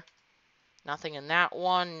 There. Nothing in that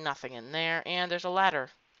one, nothing in there, and there's a ladder.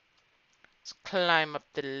 Let's climb up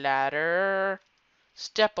the ladder,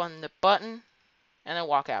 step on the button, and then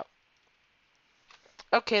walk out.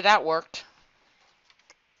 Okay, that worked.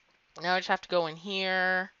 Now I just have to go in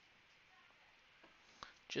here.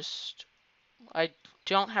 I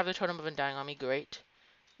don't have the Totem of Undying on me, great.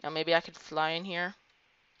 Now maybe I could fly in here.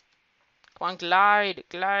 Come on, glide,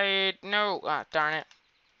 glide, no, ah, darn it.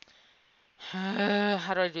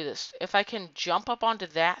 How do I do this? If I can jump up onto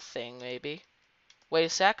that thing, maybe. Wait a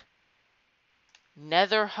sec.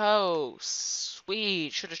 Nether hose.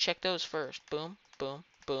 Sweet. Should have checked those first. Boom, boom,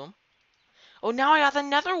 boom. Oh, now I got the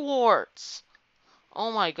nether warts.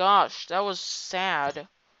 Oh my gosh, that was sad.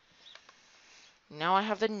 Now I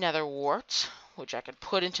have the nether warts, which I could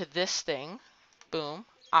put into this thing. Boom.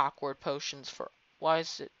 Awkward potions for... Why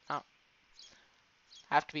is it... Oh.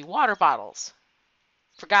 Have to be water bottles.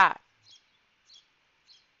 Forgot.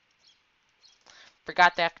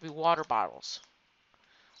 Forgot they have to be water bottles.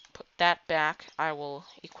 Put that back. I will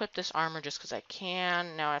equip this armor just because I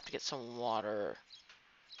can. Now I have to get some water.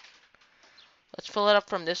 Let's fill it up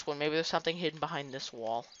from this one. Maybe there's something hidden behind this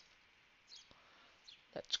wall.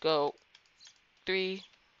 Let's go. 3.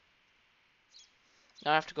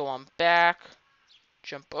 Now I have to go on back.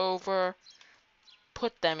 Jump over.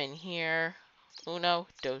 Put them in here. Uno,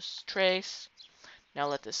 dos, tres. Now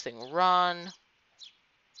let this thing run.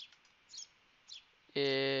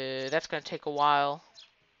 That's going to take a while.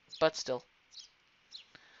 But still.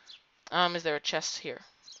 Is there a chest here?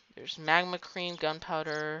 There's magma cream,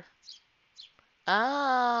 gunpowder.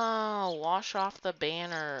 Oh, wash off the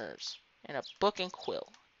banners. And a book and quill.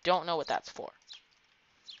 Don't know what that's for.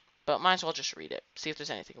 But might as well just read it. See if there's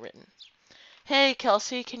anything written. Hey,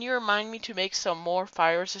 Kelsey, can you remind me to make some more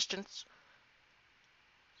fire resistance?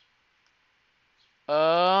 Oh.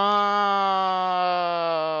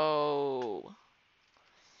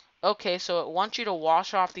 Okay, so it wants you to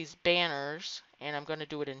wash off these banners. And I'm going to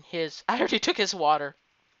do it in his... I already took his water.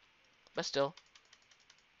 But still.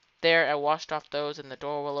 There, I washed off those and the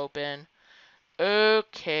door will open.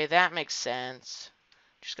 Okay, that makes sense.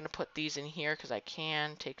 Just gonna put these in here because I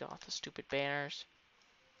can. Take off the stupid banners.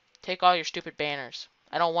 Take all your stupid banners.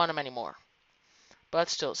 I don't want them anymore. But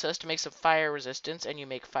still, it says to make some fire resistance, and you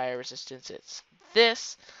make fire resistance. It's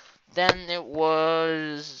this. Then it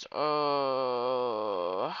was...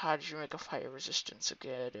 how did you make a fire resistance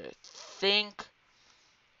again? I think...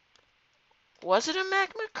 Was it a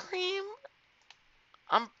magma cream?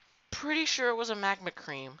 I'm pretty sure it was a magma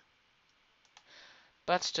cream.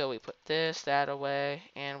 But still, we put this, that away,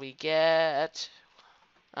 and we get...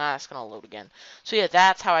 it's going to load again. So yeah,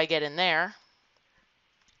 that's how I get in there.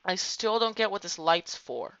 I still don't get what this light's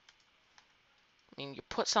for. I mean, you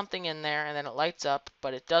put something in there, and then it lights up,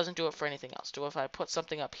 but it doesn't do it for anything else. Do if I put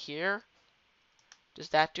something up here, does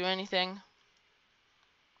that do anything?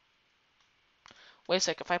 Wait a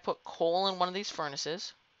sec, if I put coal in one of these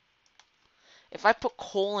furnaces... If I put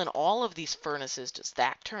coal in all of these furnaces, does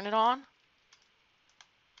that turn it on?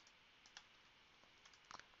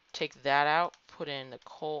 Take that out, put in the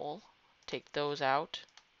coal, take those out,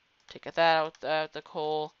 take that out, the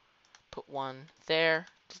coal, put one there.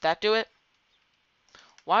 Does that do it?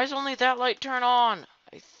 Why is only that light turn on?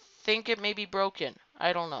 I think it may be broken.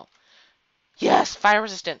 I don't know. Yes, fire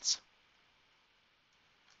resistance.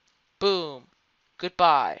 Boom.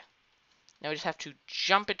 Goodbye. Now we just have to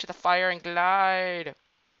jump into the fire and glide.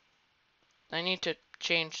 I need to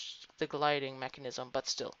change the gliding mechanism, but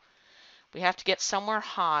still. We have to get somewhere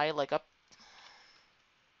high, like up...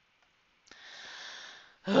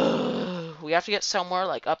 we have to get somewhere,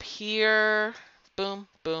 like up here. Boom,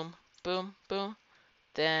 boom, boom, boom.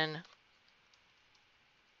 Then...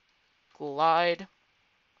 glide.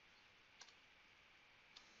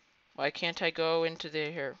 Why can't I go into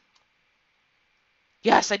the here?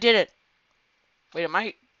 Yes, I did it! Wait, am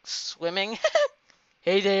I swimming?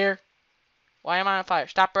 Hey there. Why am I on fire?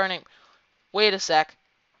 Stop burning. Wait a sec.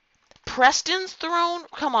 Preston's throne?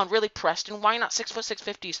 Come on, really, Preston? Why not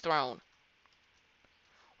 6'6"50's throne?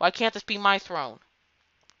 Why can't this be my throne?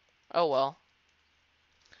 Oh well.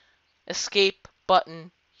 Escape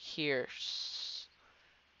button here.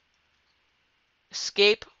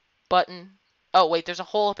 Escape button Oh, wait, there's a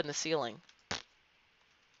hole up in the ceiling.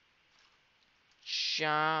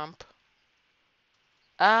 Jump.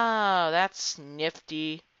 Ah, that's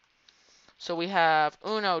nifty. So we have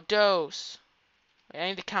uno, dos. I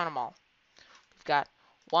need to count them all. We've got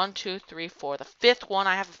 1, 2, 3, 4. The fifth one,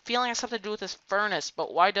 I have a feeling has something to do with this furnace,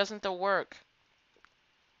 but why doesn't it work?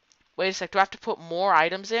 Wait a sec, do I have to put more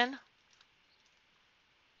items in?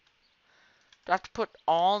 Do I have to put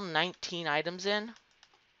all 19 items in?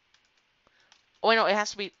 Oh, wait, no, it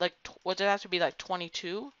has to be like, what does it have to be like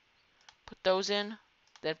 22? Put those in,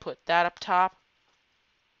 then put that up top.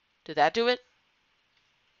 Did that do it?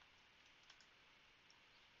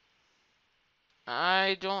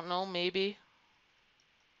 I don't know, maybe.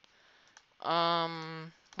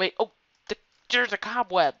 Wait, oh, there's the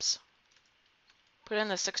cobwebs. Put in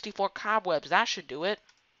the 64 cobwebs, that should do it.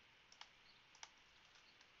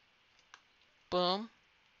 Boom.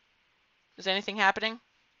 Is anything happening?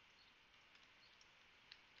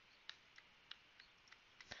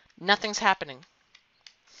 Nothing's happening.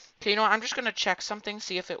 Okay, you know what? I'm just gonna check something,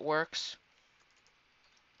 see if it works.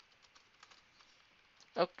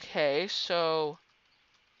 Okay, so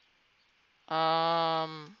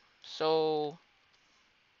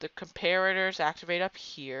the comparators activate up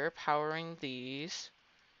here, powering these,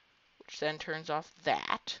 which then turns off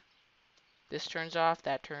that. This turns off,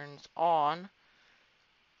 that turns on.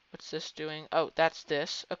 What's this doing? Oh, that's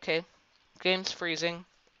this. Okay, game's freezing.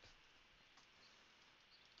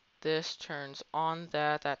 This turns on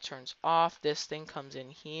that, that turns off. This thing comes in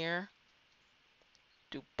here.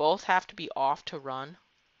 Do both have to be off to run?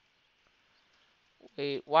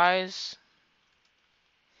 Wait, why is...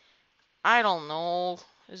 I don't know.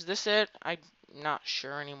 Is this it? I'm not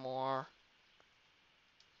sure anymore.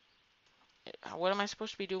 What am I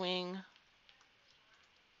supposed to be doing?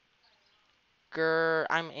 Grr,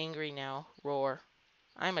 I'm angry now. Roar.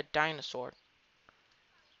 I'm a dinosaur.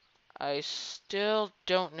 I still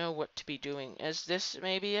don't know what to be doing. Is this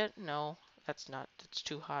maybe it? No, that's not. That's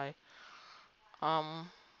too high.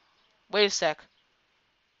 Wait a sec.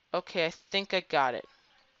 Okay, I think I got it.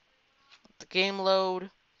 The game load.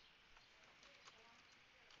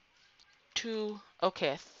 2.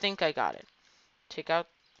 Okay, I think I got it. Take out,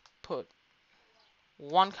 put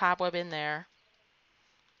one cobweb in there.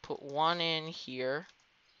 Put one in here.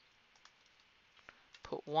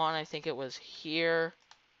 Put one, I think it was here.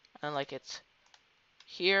 And like it's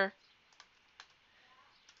here.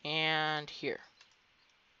 And here.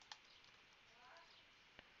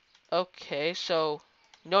 Okay, so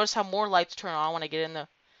notice how more lights turn on when I get in the...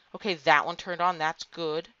 Okay, that one turned on. That's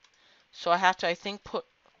good. So I have to, I think, put...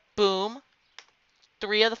 Boom.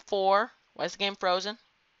 3 of the 4. Why is the game frozen?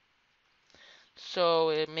 So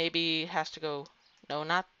it maybe has to go... No,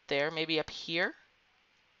 not there. Maybe up here.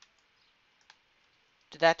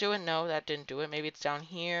 Did that do it? No, that didn't do it. Maybe it's down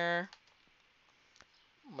here.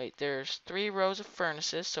 Wait, there's 3 rows of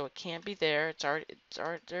furnaces, so it can't be there. It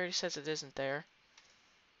already says it isn't there.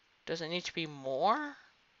 Does it need to be more?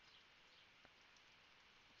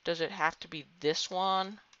 Does it have to be this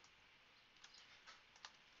one?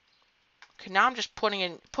 Okay, now I'm just put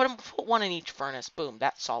one in each furnace. Boom,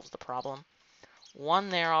 that solves the problem. One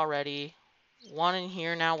there already. One in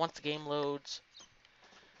here now once the game loads.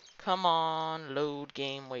 Come on, load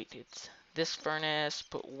game. Wait, it's this furnace.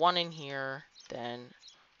 Put one in here. Then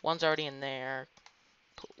one's already in there.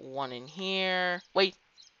 Put one in here. Wait.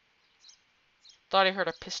 Thought I heard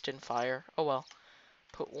a piston fire. Oh well.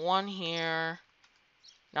 Put one here.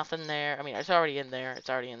 Nothing there. I mean, it's already in there. It's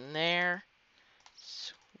already in there.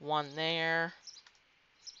 One there.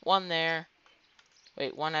 One there.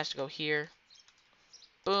 Wait, one has to go here.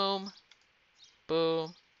 Boom.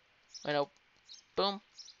 Boom. Wait, no. Boom.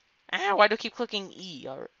 Ah, why do I keep clicking E?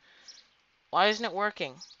 Why isn't it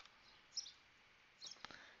working?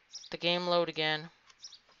 The game load again.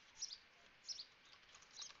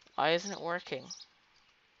 Why isn't it working?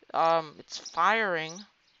 It's firing.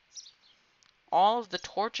 All of the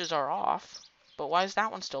torches are off. But why is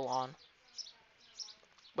that one still on?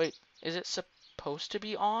 Wait, is it supposed to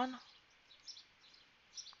be on?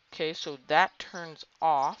 Okay, so that turns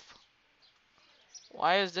off.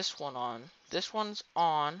 Why is this one on? This one's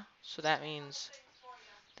on, so that means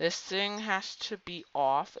this thing has to be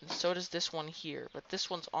off, and so does this one here. But this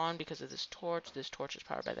one's on because of this torch. This torch is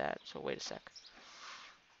powered by that, so wait a sec.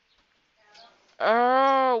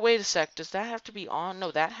 Oh, wait a sec. Does that have to be on?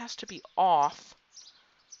 No, that has to be off.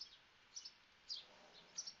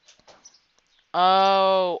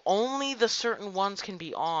 Oh, only the certain ones can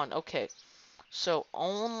be on. Okay, so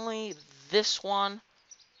only this one,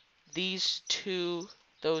 these two,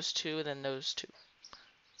 those two, and then those two.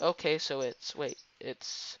 Okay, so it's, wait,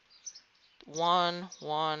 it's 1,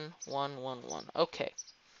 1, 1, 1, 1. Okay.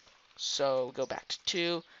 So go back to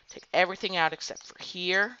 2. Take everything out except for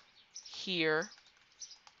here, here.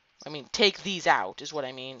 I mean, take these out is what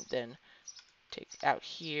I mean. Then take it out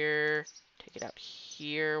here. Take it out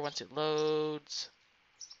here once it loads.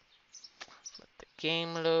 Let the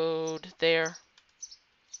game load there.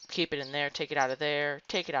 Keep it in there. Take it out of there.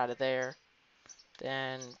 Take it out of there.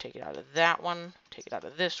 Then take it out of that one. Take it out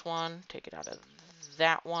of this one. Take it out of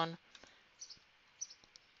that one.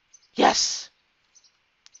 Yes!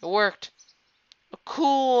 It worked. Oh,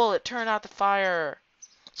 cool! It turned out the fire.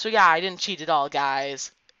 So yeah, I didn't cheat at all,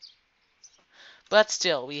 guys. But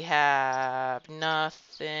still, we have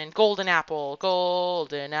nothing. Golden apple,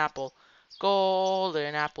 golden apple,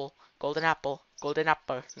 golden apple, golden apple, golden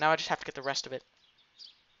apple. Now I just have to get the rest of it.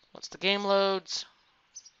 Once the game loads.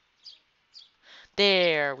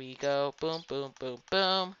 There we go. Boom, boom, boom,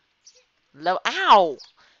 boom. Ow!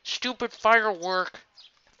 Stupid firework.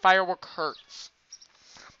 Firework hurts.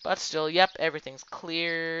 But still, yep, everything's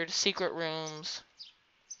cleared. Secret rooms.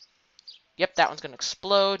 Yep, that one's gonna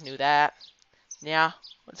explode. Knew that. Yeah,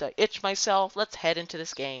 once I itch myself, let's head into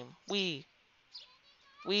this game. We.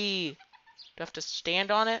 Do I have to stand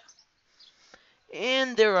on it?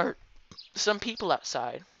 And there are some people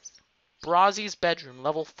outside. Brazzy's bedroom,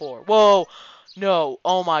 level 4. Whoa! No.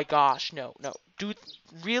 Oh my gosh. No, no. Dude,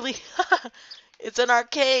 really? It's an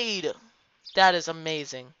arcade! That is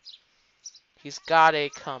amazing. He's got a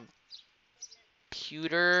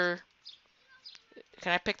computer.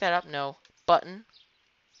 Can I pick that up? No. Button.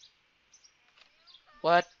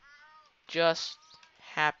 What just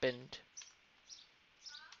happened?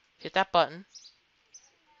 Hit that button.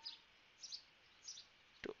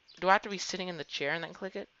 Do I have to be sitting in the chair and then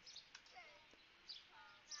click it?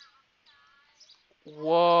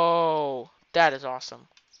 Whoa. That is awesome.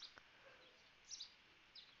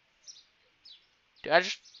 Do I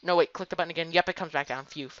just... No, wait. Click the button again. Yep, it comes back down.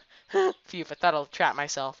 Phew. Phew. I thought I'll trap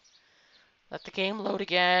myself. Let the game load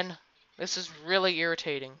again. This is really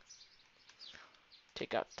irritating.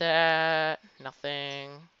 Take out that.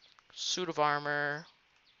 Nothing. Suit of armor.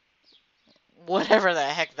 Whatever the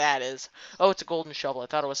heck that is. Oh, it's a golden shovel. I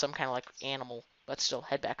thought it was some kind of like animal. But still,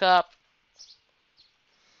 head back up.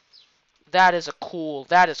 That is cool.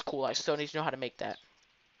 That is cool. I still need to know how to make that.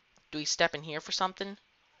 Do we step in here for something?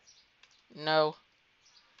 No.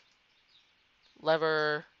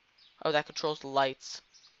 Lever. Oh, that controls the lights.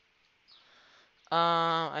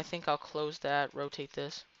 I think I'll close that. Rotate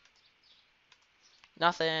this.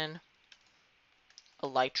 Nothing.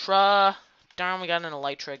 Elytra. Darn, we got an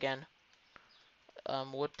elytra again.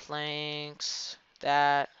 Wood planks.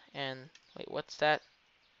 That. And, wait, what's that?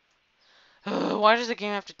 Why does the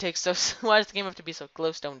game have to take so... Why does the game have to be so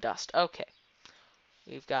glowstone dust? Okay.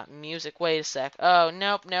 We've got music. Wait a sec. Oh,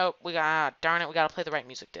 nope, nope. We got... Ah, darn it, we gotta play the right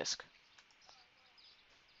music disc.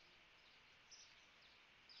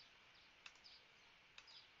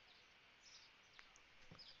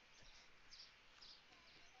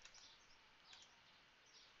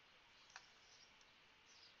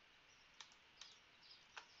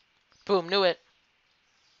 Boom, knew it.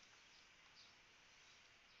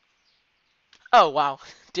 Oh, wow.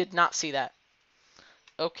 Did not see that.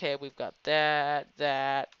 Okay, we've got that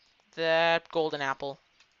golden apple.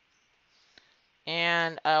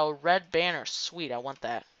 And a red banner. Sweet, I want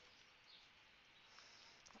that.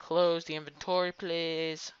 Close the inventory,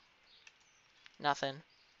 please. Nothing.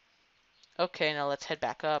 Okay, now let's head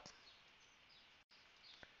back up.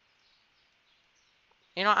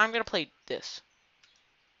 You know, I'm gonna play this.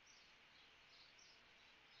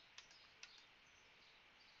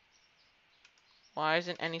 Why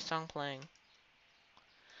isn't any song playing?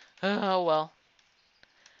 Oh, well.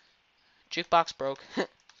 Jukebox broke.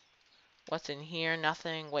 What's in here?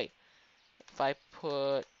 Nothing. Wait. If I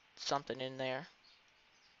put something in there.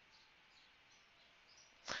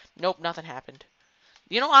 Nope, nothing happened.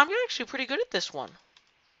 You know, I'm actually pretty good at this one.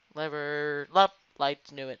 Lever,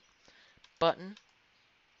 lights, knew it. Button.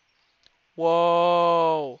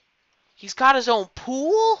 Whoa. He's got his own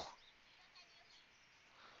pool?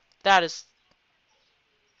 That is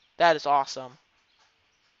awesome.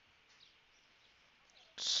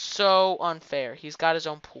 So unfair. He's got his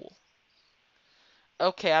own pool.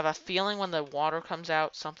 Okay, I have a feeling when the water comes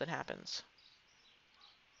out, something happens.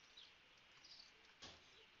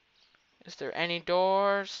 Is there any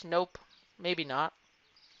doors? Nope. Maybe not.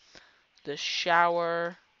 The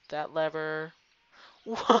shower. That lever.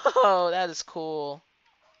 Whoa, that is cool.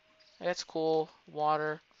 That's cool.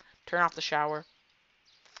 Water. Turn off the shower.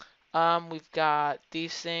 We've got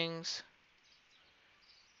these things.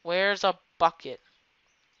 Where's a bucket?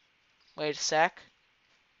 Wait a sec.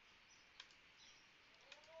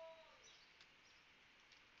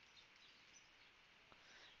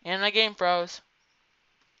 And my game froze.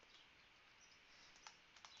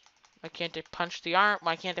 Why can't I punch the arm?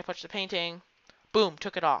 Why can't I punch the painting? Boom,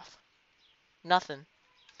 took it off. Nothing.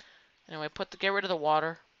 Anyway, get rid of the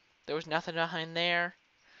water. There was nothing behind there.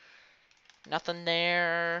 Nothing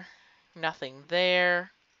there. Nothing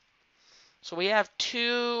there. So we have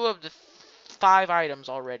 2 of the 5 items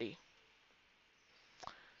already.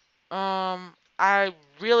 I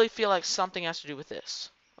really feel like something has to do with this.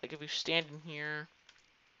 Like if you stand in here.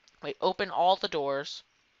 Wait, open all the doors.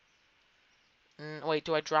 Wait,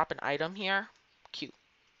 do I drop an item here? Q.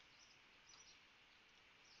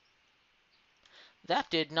 That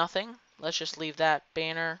did nothing. Let's just leave that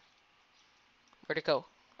banner. Where'd it go?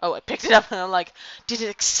 Oh, I picked it up and I'm like, did it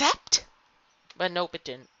accept? But nope, it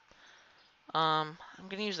didn't. I'm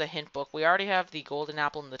gonna use the hint book. We already have the golden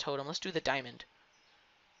apple and the totem. Let's do the diamond.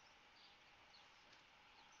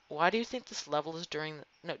 Why do you think this level is during the...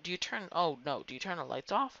 No, do you turn... Oh, no. Do you turn the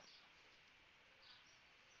lights off?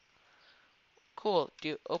 Cool. Do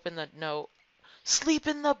you open the... No. Sleep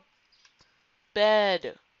in the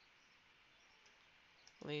bed.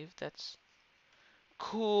 Leave. That's...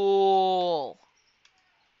 Cool.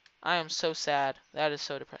 I am so sad. That is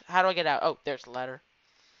so depressing. How do I get out? Oh, there's the ladder.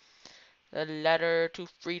 The ladder to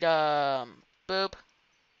freedom. Boop.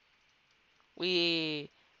 We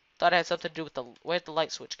thought it had something to do with the... Where'd the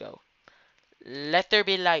light switch go? Let there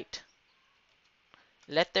be light.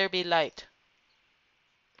 Let there be light.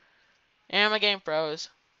 And my game froze.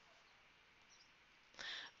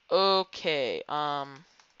 Okay,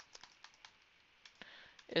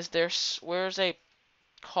 is there... Where's a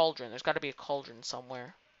cauldron? There's got to be a cauldron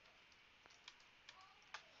somewhere.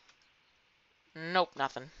 Nope,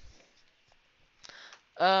 nothing.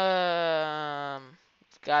 Got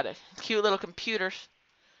a cute little computer.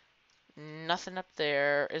 Nothing up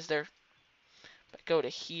there. Is there... If I go to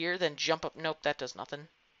here, then jump up... Nope, that does nothing.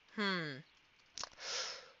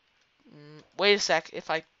 Wait a sec. If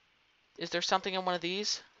I... Is there something in one of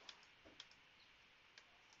these?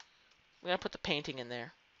 I'm gonna put the painting in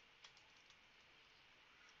there.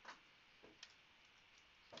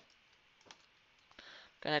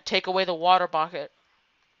 Gonna take away the water bucket.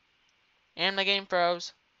 And my game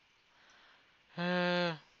froze.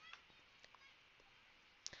 So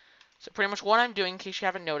pretty much what I'm doing, in case you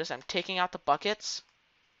haven't noticed, I'm taking out the buckets.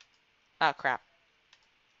 Ah, crap.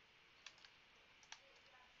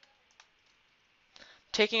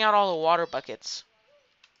 Taking out all the water buckets.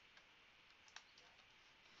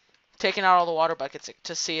 Taking out all the water buckets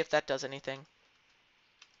to see if that does anything.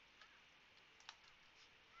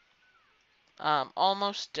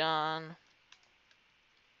 Almost done.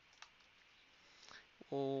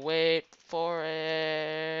 Wait for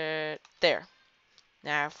it. There.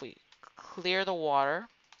 Now if we clear the water,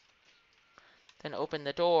 then open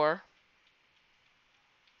the door.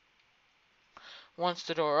 Once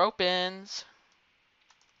the door opens,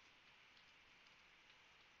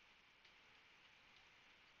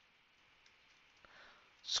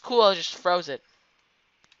 it's cool, I just froze it.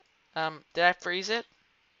 Did I freeze it?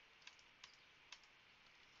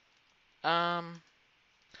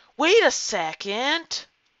 Wait a second!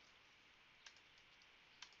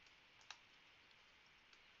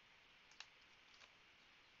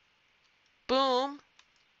 Boom!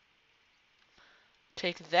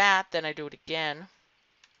 Take that, then I do it again.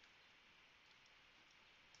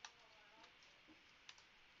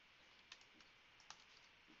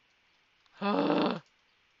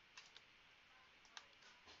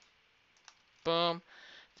 Boom.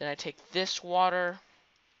 Then I take this water.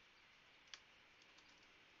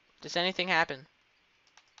 Does anything happen?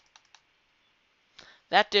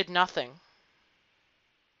 That did nothing.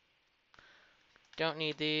 Don't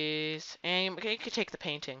need these. And you could take the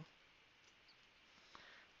painting.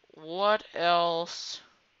 What else?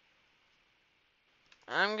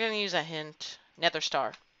 I'm gonna use a hint. Nether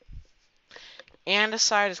star.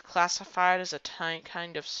 Andesite is classified as a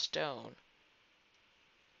kind of stone.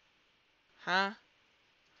 Huh?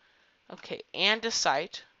 Okay,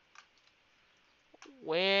 andesite.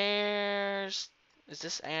 Where's... Is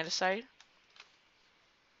this andesite?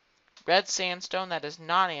 Red sandstone, that is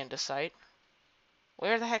not andesite.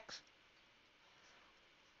 Where the heck?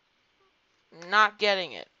 Not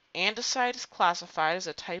getting it. Andesite is classified as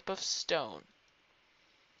a type of stone.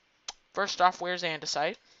 First off, where's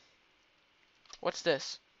andesite? What's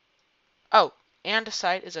this? Oh,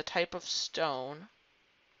 andesite is a type of stone.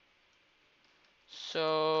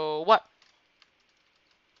 So, what?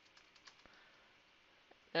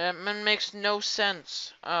 It makes no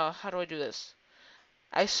sense. How do I do this?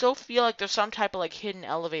 I still feel like there's some type of like hidden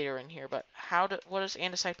elevator in here, but what does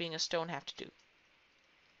andesite being a stone have to do?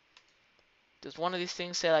 Does one of these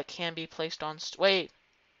things say like can be placed on wait,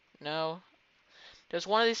 no. Does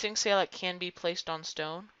one of these things say like can be placed on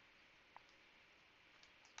stone?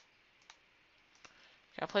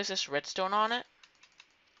 Can I place this redstone on it?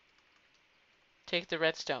 Take the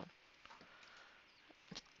redstone.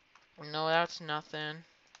 No, that's nothing.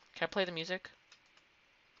 Can I play the music?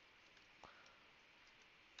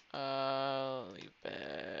 You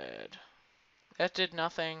bad. That did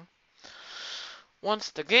nothing. Once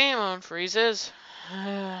the game unfreezes,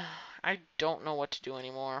 I don't know what to do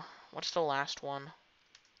anymore. What's the last one?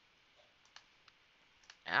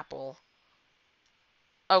 Apple.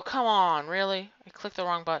 Oh, come on, really? I clicked the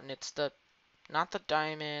wrong button. It's the, not the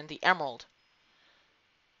diamond, the emerald.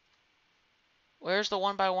 Where's the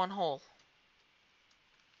 1x1 hole?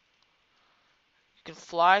 You can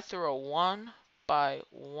fly through a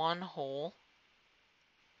 1x1 hole.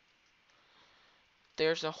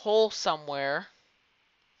 There's a hole somewhere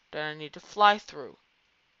that I need to fly through.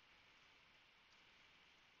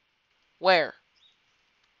 Where?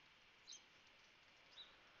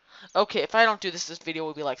 Okay, if I don't do this, this video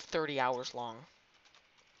will be like 30 hours long.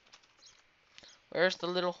 Where's the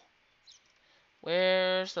little...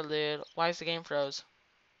 Where's the little... Why is the game froze?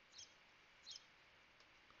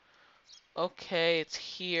 Okay, it's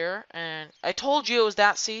here, and... I told you it was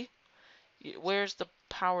that, see? Where's the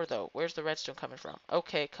power, though? Where's the redstone coming from?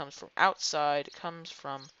 Okay, it comes from outside. It comes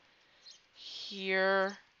from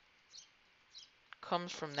here.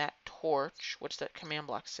 Comes from that torch. What's that command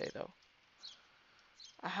block say, though?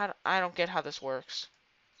 I don't get how this works.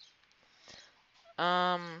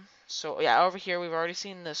 So yeah, over here we've already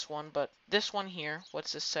seen this one, but this one here,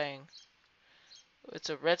 what's this saying?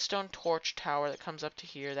 It's a redstone torch tower that comes up to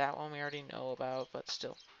here. That one we already know about, but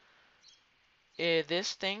still.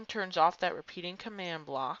 This thing turns off that repeating command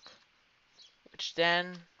block, which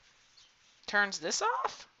then turns this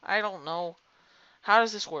off? I don't know. How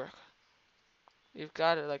does this work? We've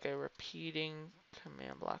got like a repeating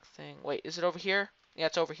command block thing. Wait, is it over here? Yeah,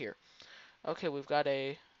 it's over here. Okay, we've got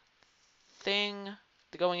a thing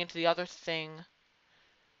going into the other thing.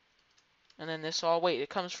 And then this all, wait, it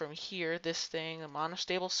comes from here, this thing, a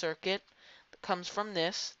monostable circuit. That comes from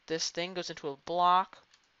this. This thing goes into a block.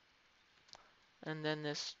 And then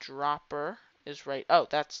this dropper is right, oh,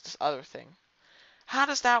 that's this other thing. How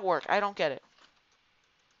does that work? I don't get it.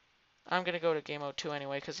 I'm going to go to game mode 2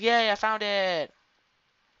 anyway, because yay, I found it!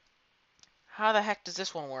 How the heck does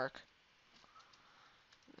this one work?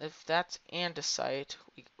 If that's andesite,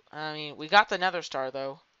 we got the nether star,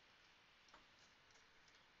 though.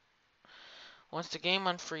 Once the game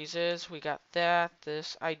unfreezes, we got that,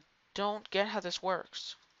 this. I don't get how this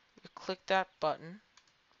works. You click that button,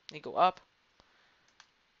 you go up.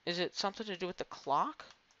 Is it something to do with the clock?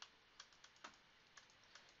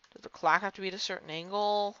 Does the clock have to be at a certain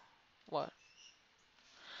angle? What?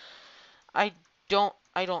 I don't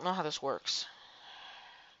know how this works.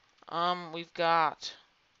 We've got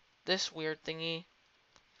this weird thingy.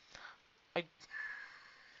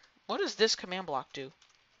 What does this command block do?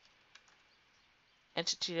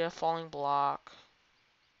 Entity to falling block.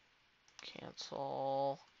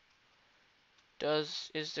 Cancel.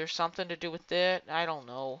 Is there something to do with it? I don't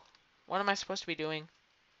know. What am I supposed to be doing?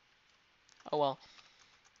 Oh well.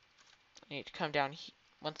 I need to come down here.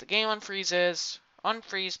 Once the game unfreezes.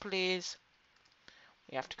 Unfreeze, please.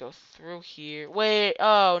 We have to go through here. Wait,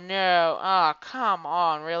 oh no. Ah, oh, come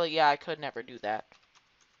on, really? Yeah, I could never do that.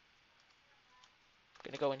 I'm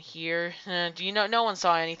gonna go in here. Do you know, no one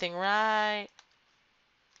saw anything, right?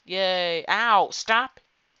 Yay. Ow, stop.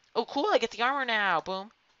 Oh, cool, I get the armor now.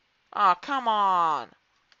 Boom. Ah, oh, come on.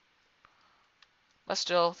 But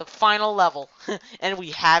still, the final level. And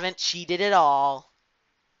we haven't cheated at all.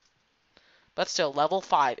 But still, level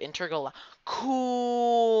 5, integral.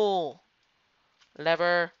 Cool.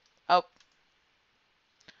 Lever. Oh.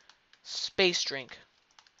 Space drink.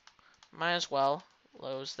 Might as well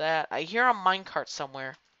close that. I hear a minecart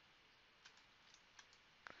somewhere.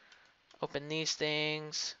 Open these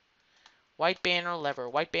things. White banner, lever.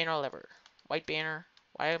 White banner, lever. White banner.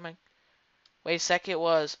 Why am I... Wait a sec, it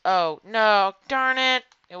was... Oh, no. Darn it.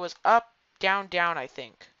 It was up, down, down, I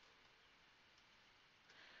think.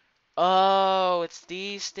 Oh, it's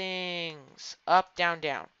these things. Up, down,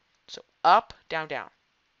 down. So up, down, down.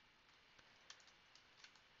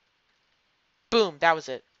 Boom, that was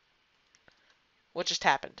it. What just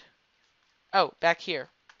happened? Oh, back here.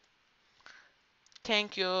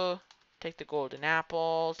 Thank you. Take the golden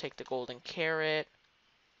apple. Take the golden carrot.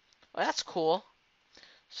 Well, that's cool.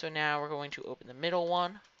 So now we're going to open the middle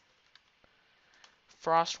one.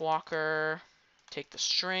 Frostwalker. Take the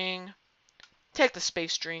string. Take the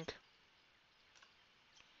space drink.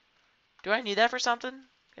 Do I need that for something?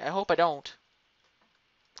 I hope I don't.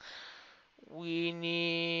 We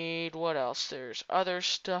need... what else? There's other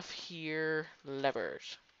stuff here.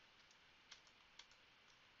 Levers.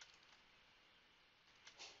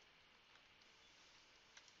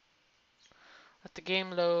 Let the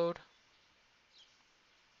game load.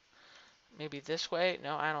 Maybe this way?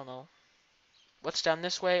 No, I don't know. What's down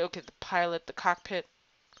this way? Okay, the pilot, the cockpit.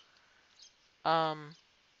 We've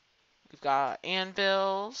got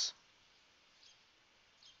anvils.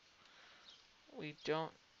 We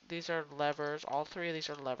don't... These are levers. All three of these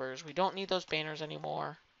are levers. We don't need those banners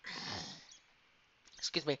anymore.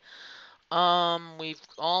 Excuse me. We've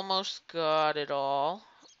almost got it all.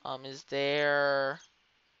 Is there...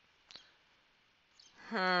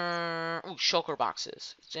 Ooh, shulker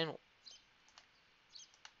boxes. It's in...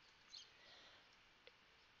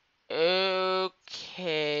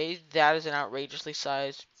 Okay, that is an outrageously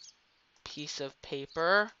sized piece of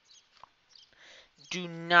paper. Do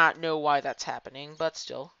not know why that's happening, but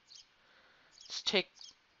still. Let's take...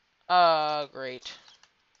 great.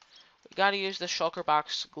 We gotta use the shulker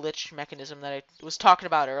box glitch mechanism that I was talking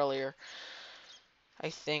about earlier. I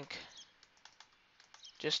think.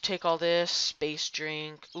 Just take all this. Space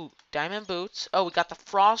drink. Ooh, diamond boots. Oh, we got the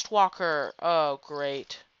frost walker. Oh,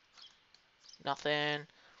 great. Nothing.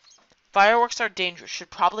 Fireworks are dangerous.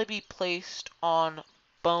 Should probably be placed on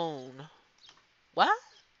bone. What?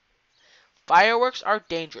 Fireworks are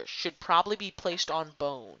dangerous. Should probably be placed on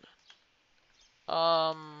bone.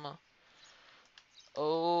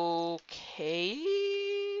 Okay.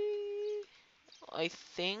 I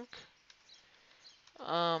think.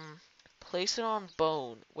 Place it on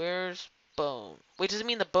bone. Where's bone? Wait, does it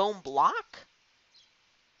mean the bone block?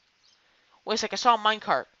 Wait a sec, I saw a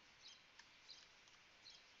minecart.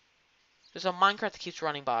 There's a minecart that keeps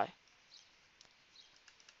running by.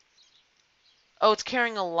 Oh, it's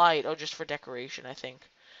carrying a light. Oh, just for decoration, I think.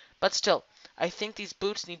 But still, I think these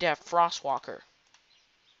boots need to have Frostwalker.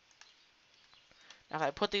 Now, if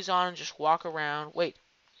I put these on and just walk around... Wait.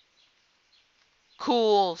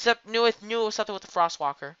 Cool. Knew it was something with the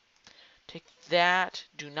Frostwalker. Take that.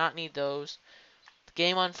 Do not need those.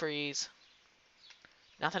 Game unfreeze.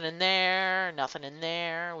 Nothing in there. Nothing in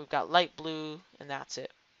there. We've got light blue, and that's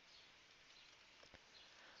it.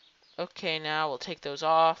 Okay, now we'll take those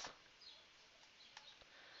off.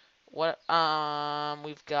 What,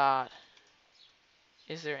 we've got...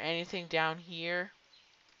 Is there anything down here?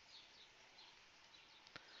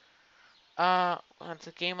 It's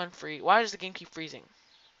a game unfreeze. Why does the game keep freezing?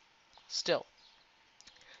 Still.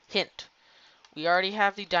 Hint. We already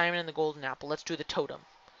have the diamond and the golden apple. Let's do the totem.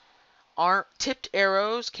 Our tipped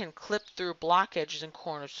arrows can clip through block edges and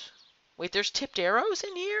corners. Wait, there's tipped arrows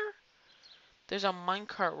in here? There's a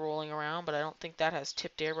minecart rolling around, but I don't think that has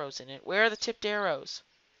tipped arrows in it. Where are the tipped arrows?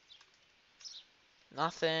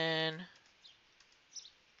 Nothing.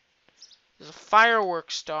 There's a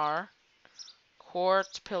fireworks star.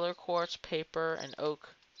 Quartz, pillar quartz, paper, and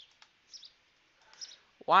oak.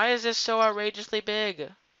 Why is this so outrageously big?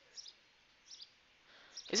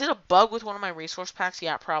 Is it a bug with one of my resource packs?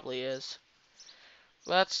 Yeah, it probably is.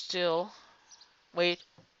 But still. Wait.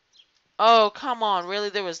 Oh, come on. Really?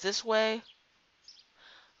 There was this way?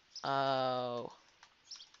 Oh.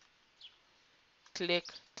 Click,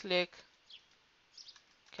 click.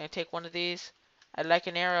 Can I take one of these? I'd like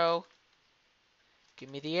an arrow. Give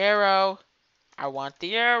me the arrow. I want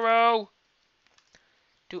the arrow.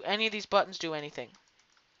 Do any of these buttons do anything?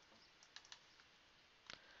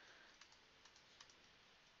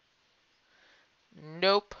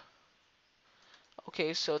 Nope.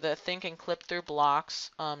 Okay, so the thing can clip through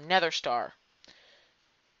blocks. Nether star.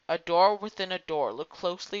 A door within a door. Look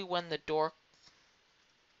closely when the door...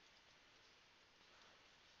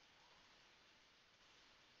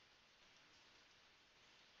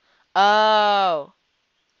 Oh.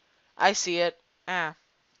 I see it. Ah.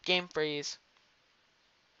 Game freeze.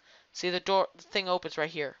 See, the thing opens right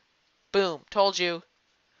here. Boom. Told you.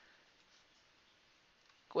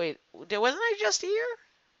 Wait, wasn't I just here?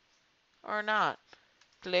 Or not?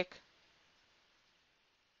 Click.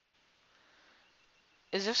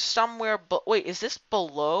 Is this somewhere... Wait, is this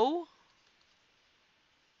below?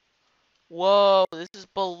 Whoa, this is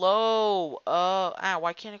below.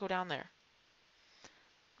 Why can't I go down there?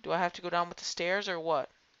 Do I have to go down with the stairs or what?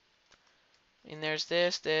 And there's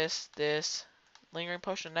this. Lingering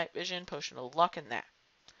potion of night vision, potion of luck, and that.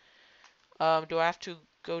 Do I have to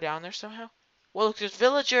go down there somehow? Well, look, there's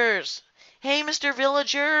villagers. Hey, Mr.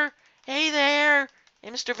 Villager. Hey there. Hey,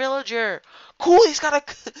 Mr. Villager. Cool, he's got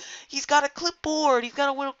a clipboard. He's got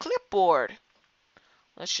a little clipboard.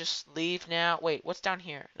 Let's just leave now. Wait, what's down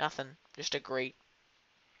here? Nothing. Just a grate.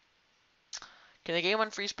 Can the game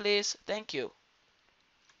unfreeze, please? Thank you.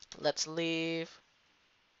 Let's leave.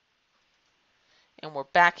 And we're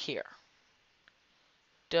back here.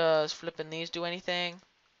 Does flipping these do anything?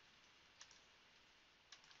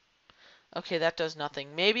 Okay, that does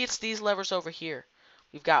nothing. Maybe it's these levers over here.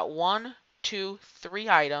 We've got 1, 2, 3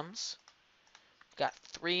 items. We've got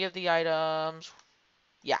 3 of the items.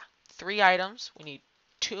 Yeah, 3 items. We need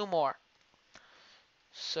 2 more.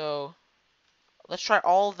 So, let's try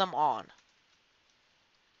all of them on.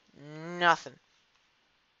 Nothing.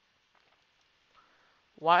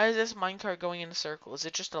 Why is this minecart going in a circle? Is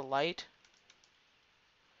it just a light?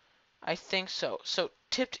 I think so. So,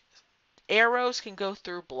 tipped arrows can go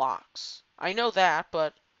through blocks. I know that,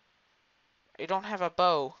 but I don't have a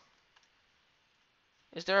bow.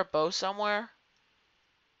 Is there a bow somewhere?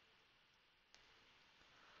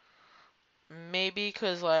 Maybe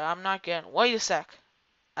because like I'm not getting. Wait a sec.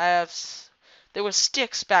 I have. There was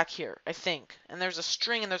sticks back here, I think, and there's a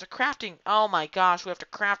string and there's a crafting. Oh my gosh, we have to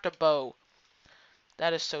craft a bow.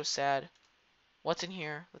 That is so sad. What's in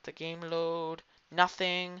here? Let the game load.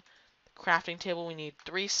 Nothing. The crafting table. We need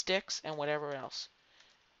 3 sticks and whatever else.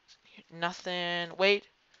 Nothing. Wait.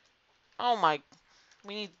 Oh my.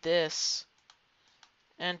 We need this.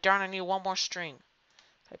 And darn, I need 1 more string.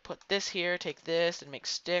 If I put this here, take this, and make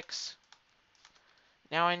sticks.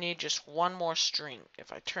 Now I need just 1 more string.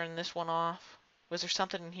 If I turn this one off. Was there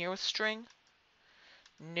something in here with string?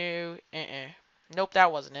 No. Nope,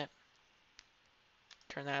 that wasn't it.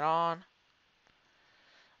 Turn that on.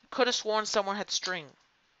 I could have sworn someone had string.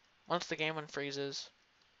 Once the game unfreezes.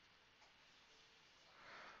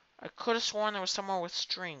 I could have sworn there was somewhere with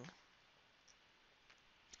string.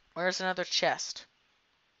 Where's another chest?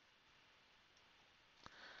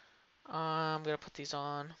 I'm gonna put these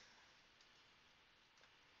on.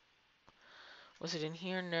 Was it in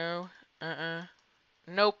here? No.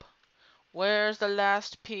 Nope. Where's the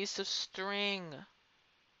last piece of string?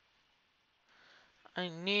 I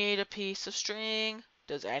need a piece of string.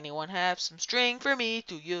 Does anyone have some string for me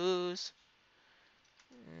to use?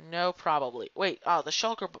 No, probably. Wait, oh, the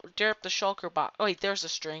shulker, derp the shulker box. Oh, wait, there's a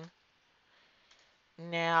string.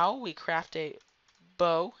 Now we craft a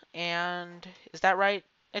bow, and is that right?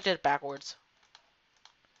 I did it backwards.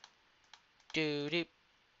 Doo-doo.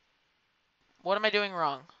 What am I doing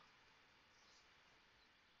wrong?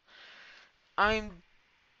 I'm...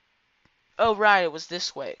 Oh, right, it was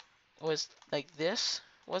this way. It was like this,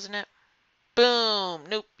 wasn't it? Boom!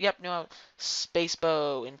 Nope, yep, no. Space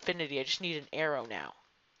bow, infinity. I just need an arrow now.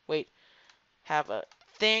 Wait, have a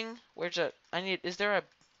thing? Where's a... I need... Is there a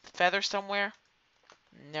feather somewhere?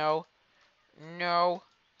 No. No.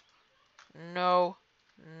 No.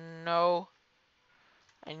 No.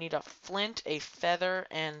 I need a flint, a feather,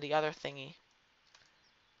 and the other thingy.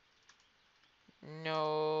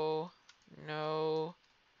 No. No.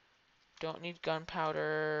 Don't need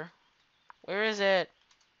gunpowder. Where is it?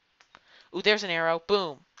 Ooh, there's an arrow.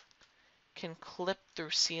 Boom. Can clip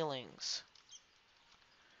through ceilings.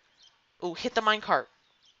 Ooh, hit the minecart.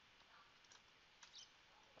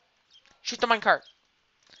 Shoot the minecart.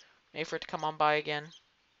 Wait for it to come on by again.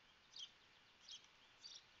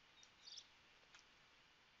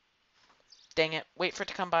 Dang it. Wait for it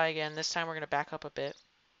to come by again. This time we're going to back up a bit.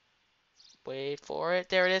 Wait for it.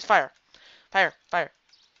 There it is. Fire. Fire. Fire.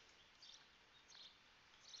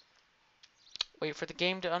 Wait for the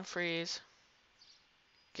game to unfreeze.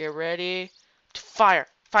 Get ready to fire.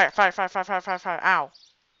 Fire. Fire. Fire. Fire. Fire. Fire. Fire. Ow.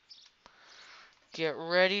 Get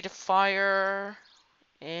ready to fire.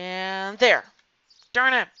 And there.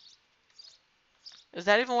 Darn it. Is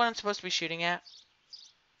that even what I'm supposed to be shooting at?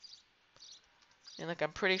 And like,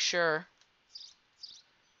 I'm pretty sure.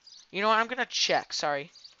 You know what? I'm going to check.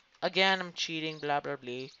 Sorry. Again, I'm cheating. Blah, blah,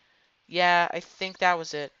 blah. Yeah, I think that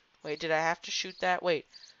was it. Wait, did I have to shoot that? Wait.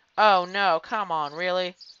 Oh, no. Come on.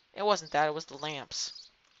 Really? It wasn't that. It was the lamps.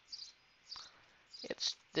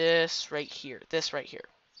 It's this right here. This right here.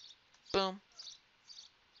 Boom.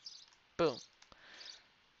 Boom.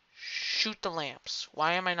 Shoot the lamps.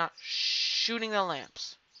 Why am I not shooting the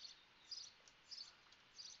lamps?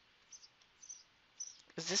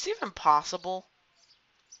 Is this even possible?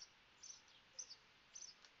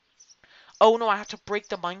 Oh no, I have to break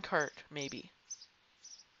the minecart, maybe.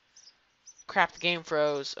 Crap, the game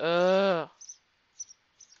froze. Ugh.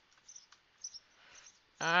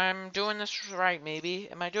 I'm doing this right, maybe.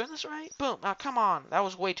 Am I doing this right? Boom. Oh, come on. That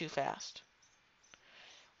was way too fast.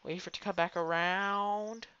 Wait for it to come back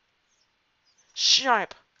around.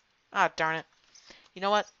 Snipe. Ah, darn it. You know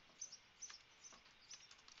what?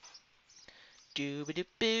 Okay,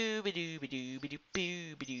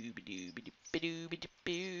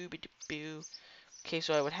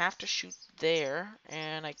 so I would have to shoot there,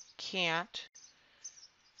 and I can't.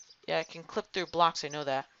 Yeah, I can clip through blocks, I know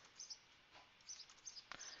that.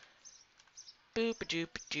 Where'd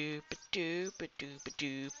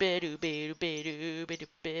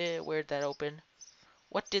that open?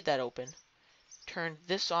 What did that open? Turn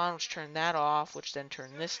this on, which turned that off, which then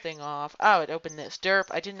turned this thing off. Oh, it opened this. Derp,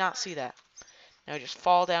 I did not see that. Now I just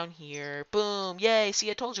fall down here. Boom. Yay. See,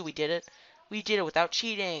 I told you we did it. We did it without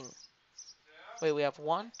cheating. Wait, we have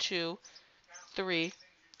 1, 2, 3.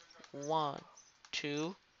 1,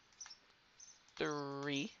 2,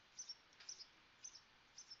 3,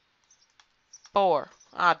 4.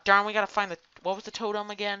 Ah, darn, we gotta find the... What was the totem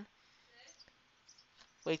again?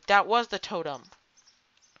 Wait, that was the totem.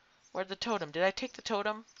 Where'd the totem? Did I take the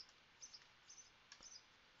totem?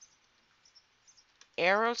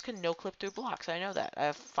 Arrows can no-clip through blocks. I know that. I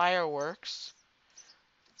have fireworks.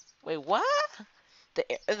 Wait, what?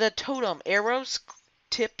 The totem. Arrows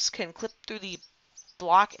tips can clip through the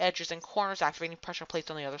block edges and corners, activating pressure plates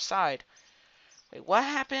on the other side. Wait, what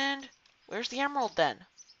happened? Where's the emerald then?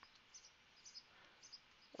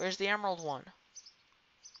 Where's the emerald one?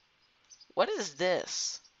 What is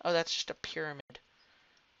this? Oh, that's just a pyramid.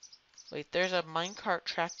 Wait, there's a minecart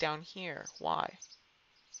track down here. Why?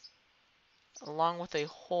 Along with a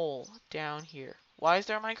hole down here. Why is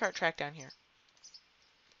there a minecart track down here?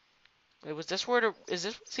 Wait, was this where is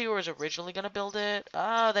this where he was originally gonna build it?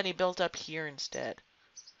 Oh, then he built up here instead.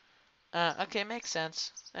 Okay, makes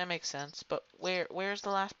sense. That makes sense. But where's the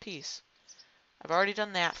last piece? I've already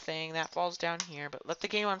done that thing. That falls down here, but let the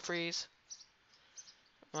game unfreeze.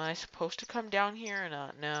 Am I supposed to come down here or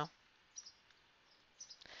not? No.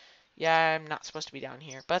 Yeah, I'm not supposed to be down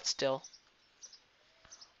here, but still.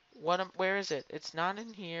 Where is it? It's not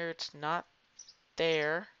in here. It's not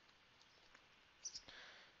there.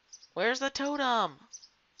 Where's the totem?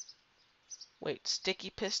 Wait, sticky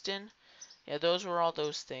piston? Yeah, those were all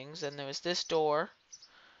those things. And there was this door.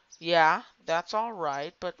 Yeah, that's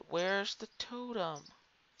alright, but where's the totem?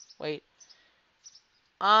 Wait.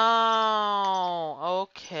 Oh,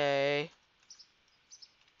 okay.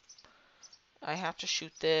 I have to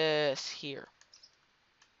shoot this here.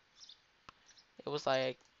 It was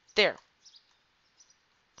like, there.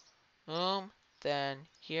 Boom. Then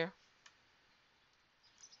here.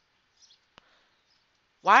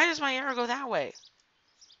 Why does my arrow go that way?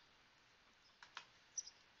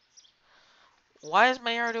 Why is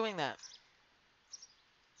my arrow doing that?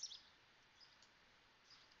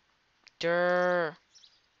 Durr.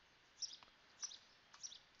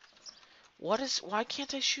 Why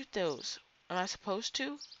can't I shoot those? Am I supposed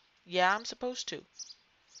to? Yeah, I'm supposed to.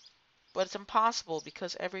 But it's impossible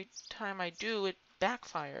because every time I do, it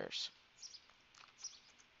backfires.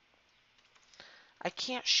 I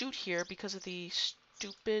can't shoot here because of the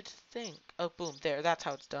stupid thing. Oh, boom. There, that's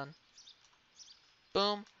how it's done.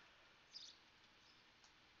 Boom.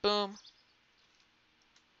 Boom.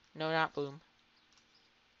 No, not boom.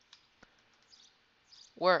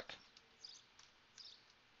 Work.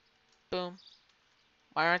 Boom.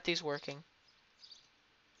 Why aren't these working?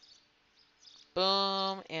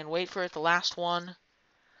 Boom. And wait for it, the last one.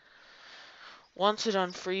 Once it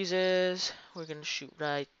unfreezes, we're going to shoot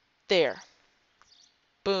right there.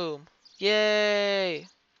 Boom. Yay.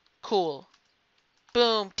 Cool.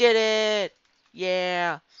 Boom. Did it.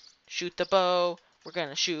 Yeah. Shoot the bow. We're going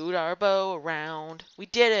to shoot our bow around. We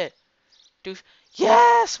did it.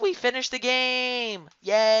 Yes, we finished the game.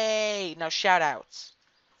 Yay. Now shout outs.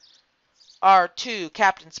 R2,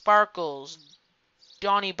 Captain Sparkles,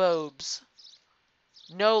 Donny Bobes,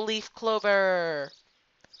 No Leaf Clover,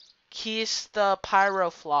 Kiss the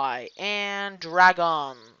Pyrofly, and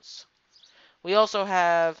Dragons. We also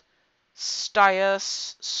have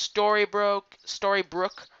Stias, Storybrook,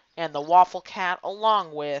 and the Waffle Cat,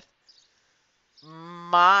 along with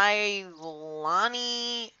Mylani,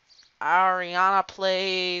 Ariana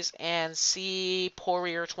Plays, and C.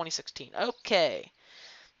 Poirier 2016. Okay.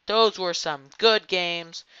 Those were some good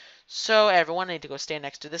games. So everyone, I need to go stand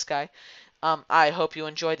next to this guy. I hope you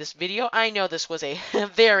enjoyed this video. I know this was a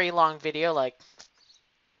very long video, like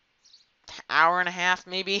hour and a half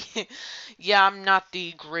maybe. Yeah, I'm not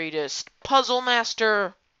the greatest puzzle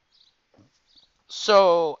master.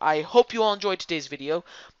 So I hope you all enjoyed today's video.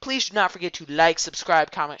 Please do not forget to like,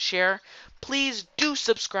 subscribe, comment, share. Please do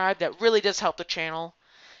subscribe. That really does help the channel.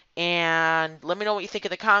 And let me know what you think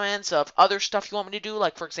in the comments of other stuff you want me to do.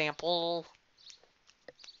 Like, for example,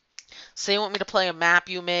 say you want me to play a map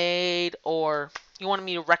you made, or you want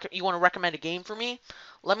to recommend a game for me.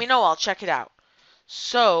 Let me know. I'll check it out.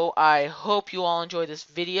 So, I hope you all enjoy this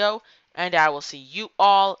video, and I will see you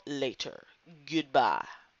all later. Goodbye.